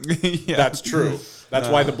 Chiarelli. Yeah. That's true. That's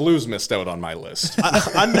why the Blues missed out on my list.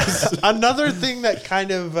 Another thing that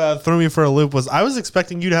kind of threw me for a loop was I was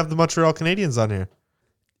expecting you to have the Montreal Canadiens on here,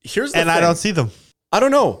 Here's the and thing. I don't see them. I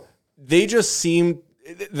don't know. They just seem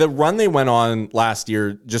the run they went on last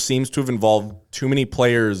year just seems to have involved too many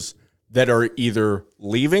players that are either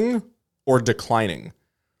leaving or declining.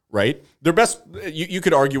 Right? Their best, you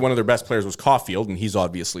could argue one of their best players was Caulfield, and he's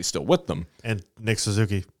obviously still with them. And Nick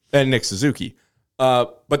Suzuki.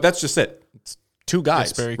 But that's just it. It's two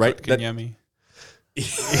guys, Jesperi right? Kotkaniemi,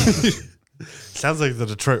 Sounds like the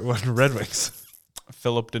Detroit Red Wings.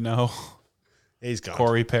 Philip Deneau, He's gone.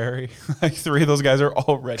 Corey Perry. Like 3 of those guys are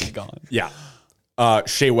already gone. Yeah.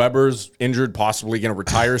 Shea Weber's injured, possibly going to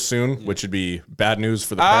retire soon, which would be bad news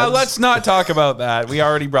for the Preds. Let's not talk about that. We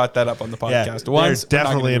already brought that up on the Yeah, podcast they're once.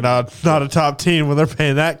 definitely not a top team when they're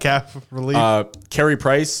paying that cap relief. Carey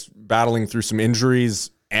Price battling through some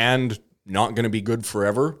injuries and not going to be good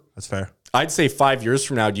forever. That's fair. I'd say 5 years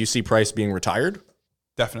from now, do you see Price being retired?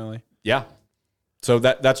 Definitely. Yeah. So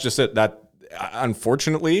that's just it. That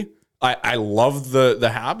unfortunately, I love the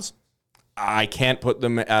Habs. I can't put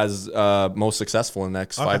them as most successful in the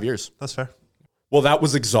next 5 years. That's fair. Well, that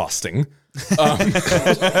was exhausting.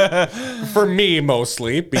 For me,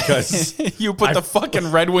 mostly, because You put the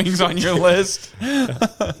fucking Red Wings on your list.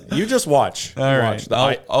 you just watch. All right.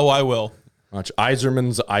 Watch I will. watch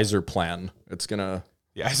Iserman's Iser plan. It's going to,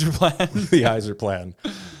 The Iser plan. the Iser plan.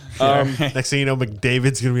 Next thing you know,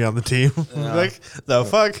 McDavid's going to be on the team. Like, the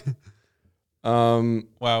fuck?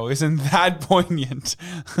 Wow, isn't that poignant?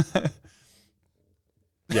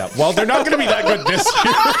 Yeah, well, they're not going to be that good this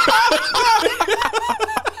year.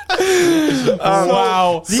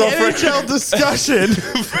 Wow. The NHL discussion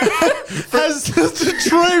has the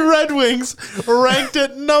Detroit Red Wings ranked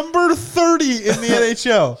at number 30 in the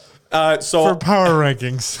NHL So for power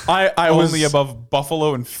rankings. I was Only above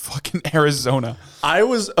Buffalo and fucking Arizona. I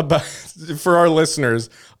was about, for our listeners,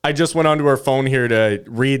 I just went onto our phone here to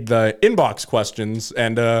read the inbox questions.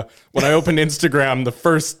 And when I opened Instagram, the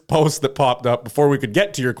first post that popped up before we could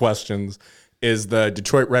get to your questions is the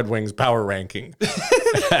Detroit Red Wings power ranking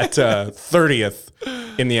at 30th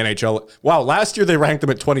in the NHL. Wow, last year they ranked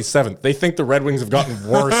them at 27th. They think the Red Wings have gotten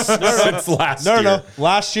worse since last year. No.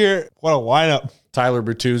 Last year, what a lineup. Tyler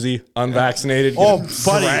Bertuzzi, unvaccinated. Oh,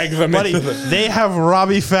 drag them buddy. into the... They have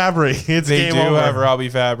Robbie Fabry. It's They game do over. have Robbie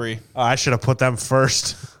Fabry. Oh, I should have put them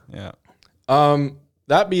first. Yeah.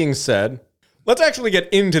 That being said, let's actually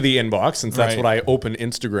get into the inbox since that's Right. what I open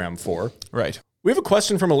Instagram for. Right. We have a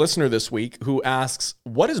question from a listener this week who asks,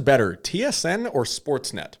 what is better, TSN or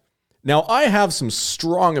Sportsnet? Now, I have some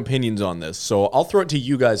strong opinions on this, so I'll throw it to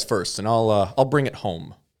you guys first, and I'll bring it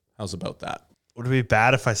home. How's about that? Would it be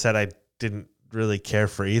bad if I said I didn't really care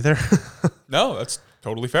for either? No, that's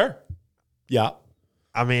totally fair. Yeah.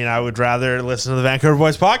 I mean, I would rather listen to the Vancouver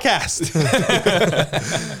Boys podcast.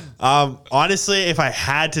 Honestly, if I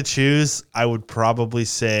had to choose, I would probably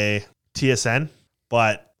say TSN,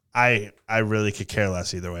 but I really could care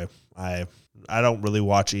less either way. I don't really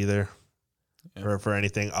watch either for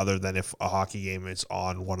anything other than if a hockey game is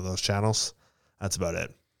on one of those channels. That's about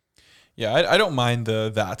it. Yeah, I don't mind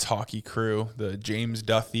the That's Hockey crew, the James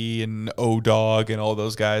Duthie and O-Dog and all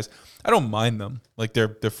those guys. I don't mind them. Like they're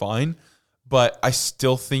fine, but I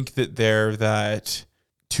still think that they're that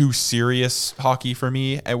too serious hockey for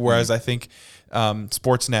me. And whereas I think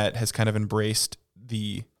Sportsnet has kind of embraced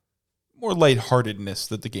the more lightheartedness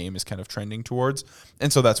that the game is kind of trending towards.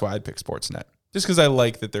 And so that's why I'd pick Sportsnet. Just because I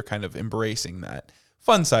like that they're kind of embracing that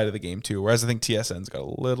fun side of the game too. Whereas I think TSN's got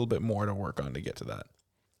a little bit more to work on to get to that.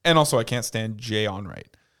 And also, I can't stand Jay Onrait.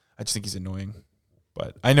 I just think he's annoying.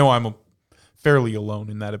 But I know I'm fairly alone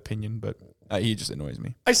in that opinion, but he just annoys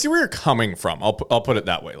me. I see where you're coming from. I'll put it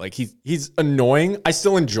that way. Like he's annoying. I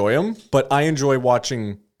still enjoy him, but I enjoy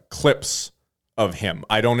watching clips of him.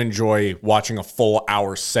 I don't enjoy watching a full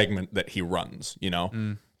hour segment that he runs, you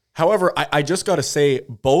know? However, I just got to say,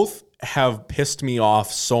 both have pissed me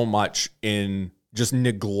off so much in just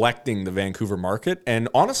neglecting the Vancouver market and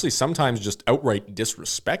honestly sometimes just outright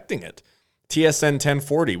disrespecting it. TSN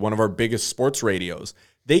 1040, one of our biggest sports radios,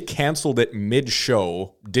 they canceled it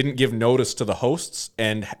mid-show, didn't give notice to the hosts,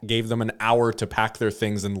 and gave them an hour to pack their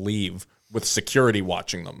things and leave with security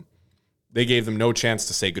watching them. They gave them no chance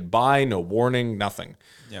to say goodbye, no warning, nothing.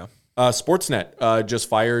 Yeah. Sportsnet just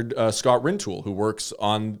fired Scott Rintoul, who works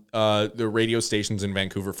on the radio stations in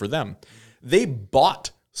Vancouver for them. They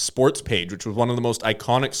bought Sports Page, which was one of the most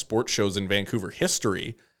iconic sports shows in Vancouver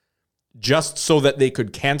history, just so that they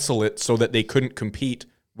could cancel it so that they couldn't compete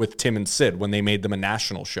with Tim and Sid when they made them a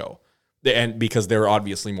national show. And because they're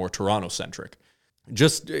obviously more Toronto-centric.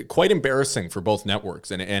 Just quite embarrassing for both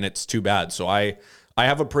networks, and it's too bad. So I I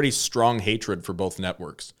have a pretty strong hatred for both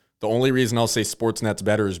networks. The only reason I'll say Sportsnet's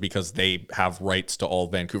better is because they have rights to all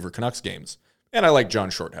Vancouver Canucks games. And I like John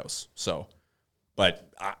Shorthouse.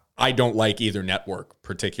 But I don't like either network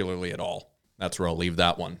particularly at all. That's where I'll leave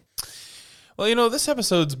that one. Well, this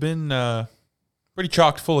episode's been pretty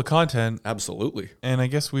chocked full of content. Absolutely. And I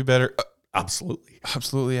guess we better... Absolutely.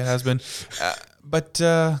 Absolutely, it has been. But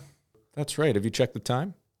That's right. Have you checked the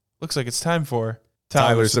time? looks like it's time for...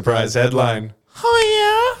 Tyler's surprise headline.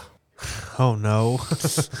 Oh, yeah. Oh no.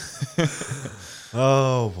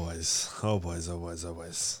 Oh boys. Oh boys. Oh boys. Oh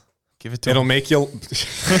boys. Give it to It'll him. make you...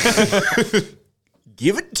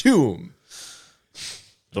 Give it to him.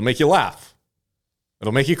 It'll make you laugh.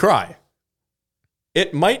 It'll make you cry.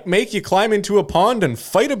 It might make you climb into a pond and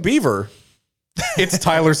fight a beaver. It's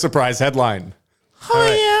Tyler's surprise headline.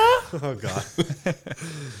 Oh yeah. Oh god.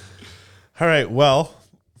 All right. Well,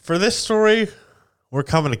 for this story, we're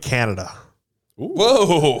coming to Canada.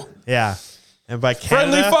 Whoa. Yeah. And by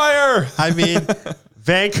Canada, Friendly fire. I mean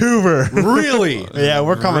Vancouver. Really? Yeah,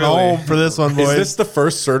 we're coming Really? home for this one, boys. Is this the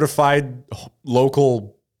first certified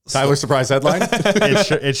local Tyler surprise headline?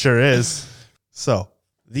 It sure is. So,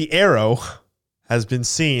 the Arrow has been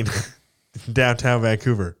seen in downtown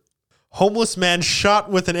Vancouver. Homeless man shot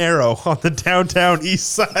with an arrow on the downtown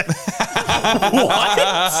east side.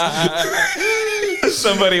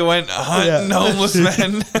 Somebody went hunting homeless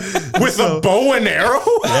men. With a bow and arrow?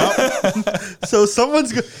 So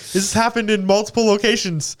this happened in multiple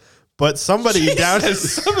locations, but somebody down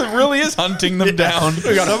Someone really is hunting them down.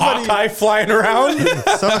 We got a Hawkeye flying around.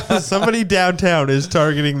 somebody downtown is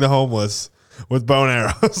targeting the homeless with bow and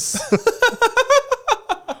arrows.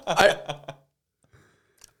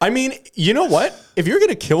 I mean, you know what? If you're going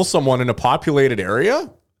to kill someone in a populated area,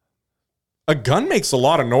 a gun makes a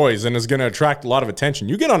lot of noise and is going to attract a lot of attention.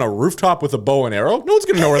 You get on a rooftop with a bow and arrow, no one's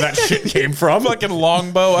going to know where that shit came from. Fucking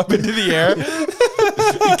longbow up into the air.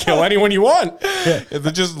 You kill anyone you want.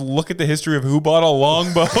 Just look at the history of who bought a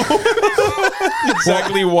longbow.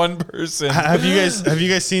 Exactly one person. Have you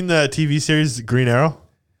guys seen the TV series Green Arrow?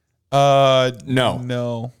 No.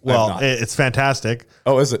 No. Well, not. it's fantastic,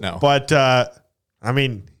 Oh, is it now? but I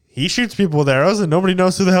mean, he shoots people with arrows and nobody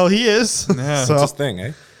knows who the hell he is. Yeah. So That's his thing,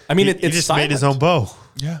 eh? I mean, he it's just silent. made his own bow.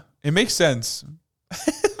 Yeah. It makes sense.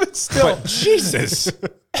 But still. But Jesus.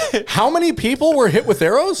 How many people were hit with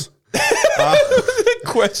arrows? The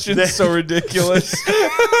question's so ridiculous.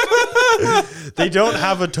 They don't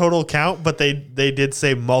have a total count, but they did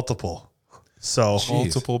say multiple. So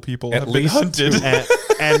Multiple people At have been least hunted.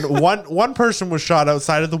 and one person was shot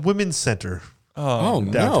outside of the women's center Oh,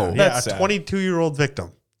 downtown. no. Yeah, That's a sad. 22-year-old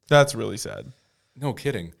victim. That's really sad. No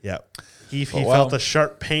kidding. Yeah. He wow. felt a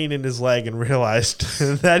sharp pain in his leg and realized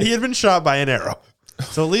that he had been shot by an arrow.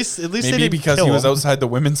 So at least they Maybe didn't because kill he was him. outside the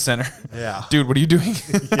women's center. Yeah. Dude, what are you doing?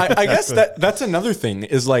 I guess that's another thing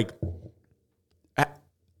is like,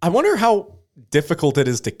 I wonder how difficult it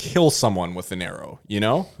is to kill someone with an arrow, you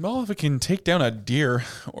know? Well, if it can take down a deer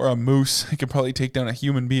or a moose, it could probably take down a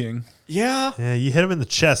human being. Yeah. Yeah, you hit him in the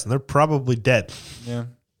chest and they're probably dead. Yeah.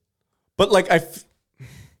 But like, I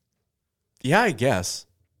guess.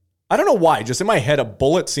 I don't know why. Just in my head, a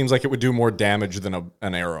bullet seems like it would do more damage than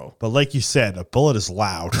an arrow. But like you said, a bullet is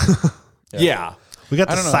loud. Yeah. We got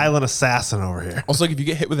I the don't know. silent assassin over here. Also, like if you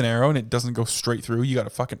get hit with an arrow and it doesn't go straight through, you got to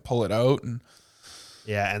fucking pull it out. And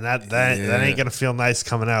Yeah, and that ain't gonna feel nice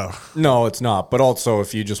coming out. No, it's not. But also,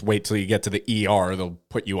 if you just wait till you get to the ER, they'll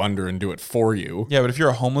put you under and do it for you. yeah, but if you're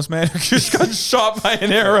a homeless man who just got shot by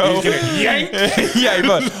an arrow, Yank! yeah, you're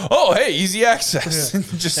like, oh, hey, easy access.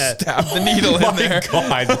 Just stab the needle in My there.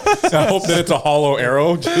 God. I hope that it's a hollow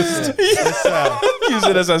arrow. Just Use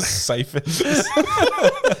it as a siphon.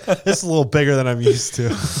 It's a little bigger than I'm used to.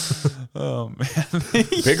 Oh, man.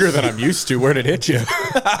 bigger than I'm used to. Where'd it hit you?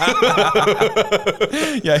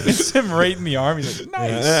 Yeah, hits him right in the arm. He's like,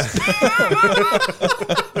 nice.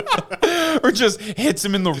 Or just hits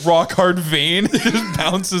him in the rock hard vein. It just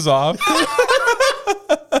bounces off.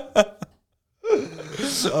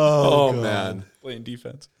 Oh, man. Playing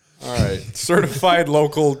defense. All right. Certified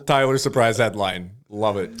local Tyler surprise headline.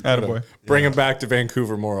 Love it. Attaboy. Bring him back to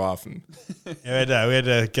Vancouver more often. Yeah, we had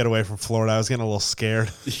to get away from Florida. I was getting a little scared.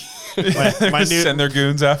 My new- send their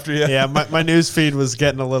goons after you. Yeah, my news feed was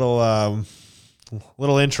getting a little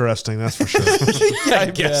interesting, that's for sure. I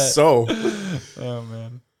guess so. Oh,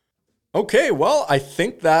 man. Okay, well, I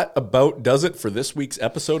think that about does it for this week's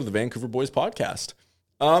episode of the Vancouver Boys podcast.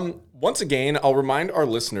 Once again, I'll remind our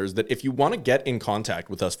listeners that if you want to get in contact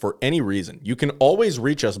with us for any reason, you can always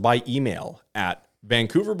reach us by email at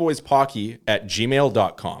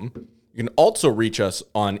vancouverboyspocky@gmail.com. You can also reach us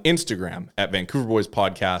on Instagram at Vancouver Boys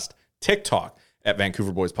Podcast, TikTok at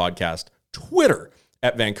Vancouver Boys Podcast, Twitter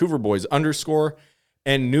at Vancouver Boys _,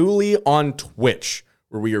 and newly on Twitch,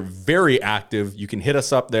 where we are very active. You can hit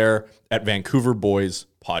us up there at Vancouver Boys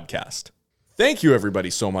Podcast. Thank you, everybody,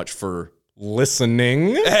 so much for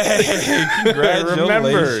listening. Hey,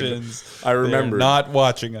 congratulations. I remembered. They're not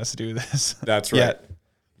watching us do this. That's right. Yet.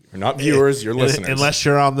 You're not viewers, you're listeners. Unless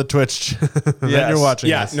you're on the Twitch, then Yes. you're watching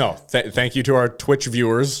Yeah, us. no. Thank you to our Twitch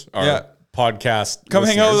viewers, our podcast Come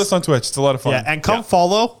hang out with listeners. us on Twitch. It's a lot of fun. Yeah, and come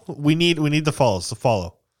follow. We need the follows. So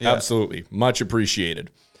follow. Yeah. Absolutely. Much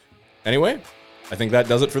appreciated. Anyway, I think that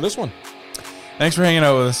does it for this one. Thanks for hanging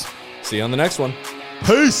out with us. See you on the next one.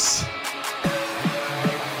 Peace.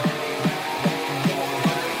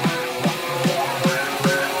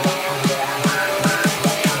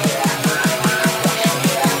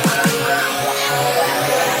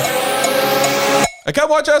 Come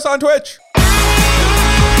watch us on Twitch.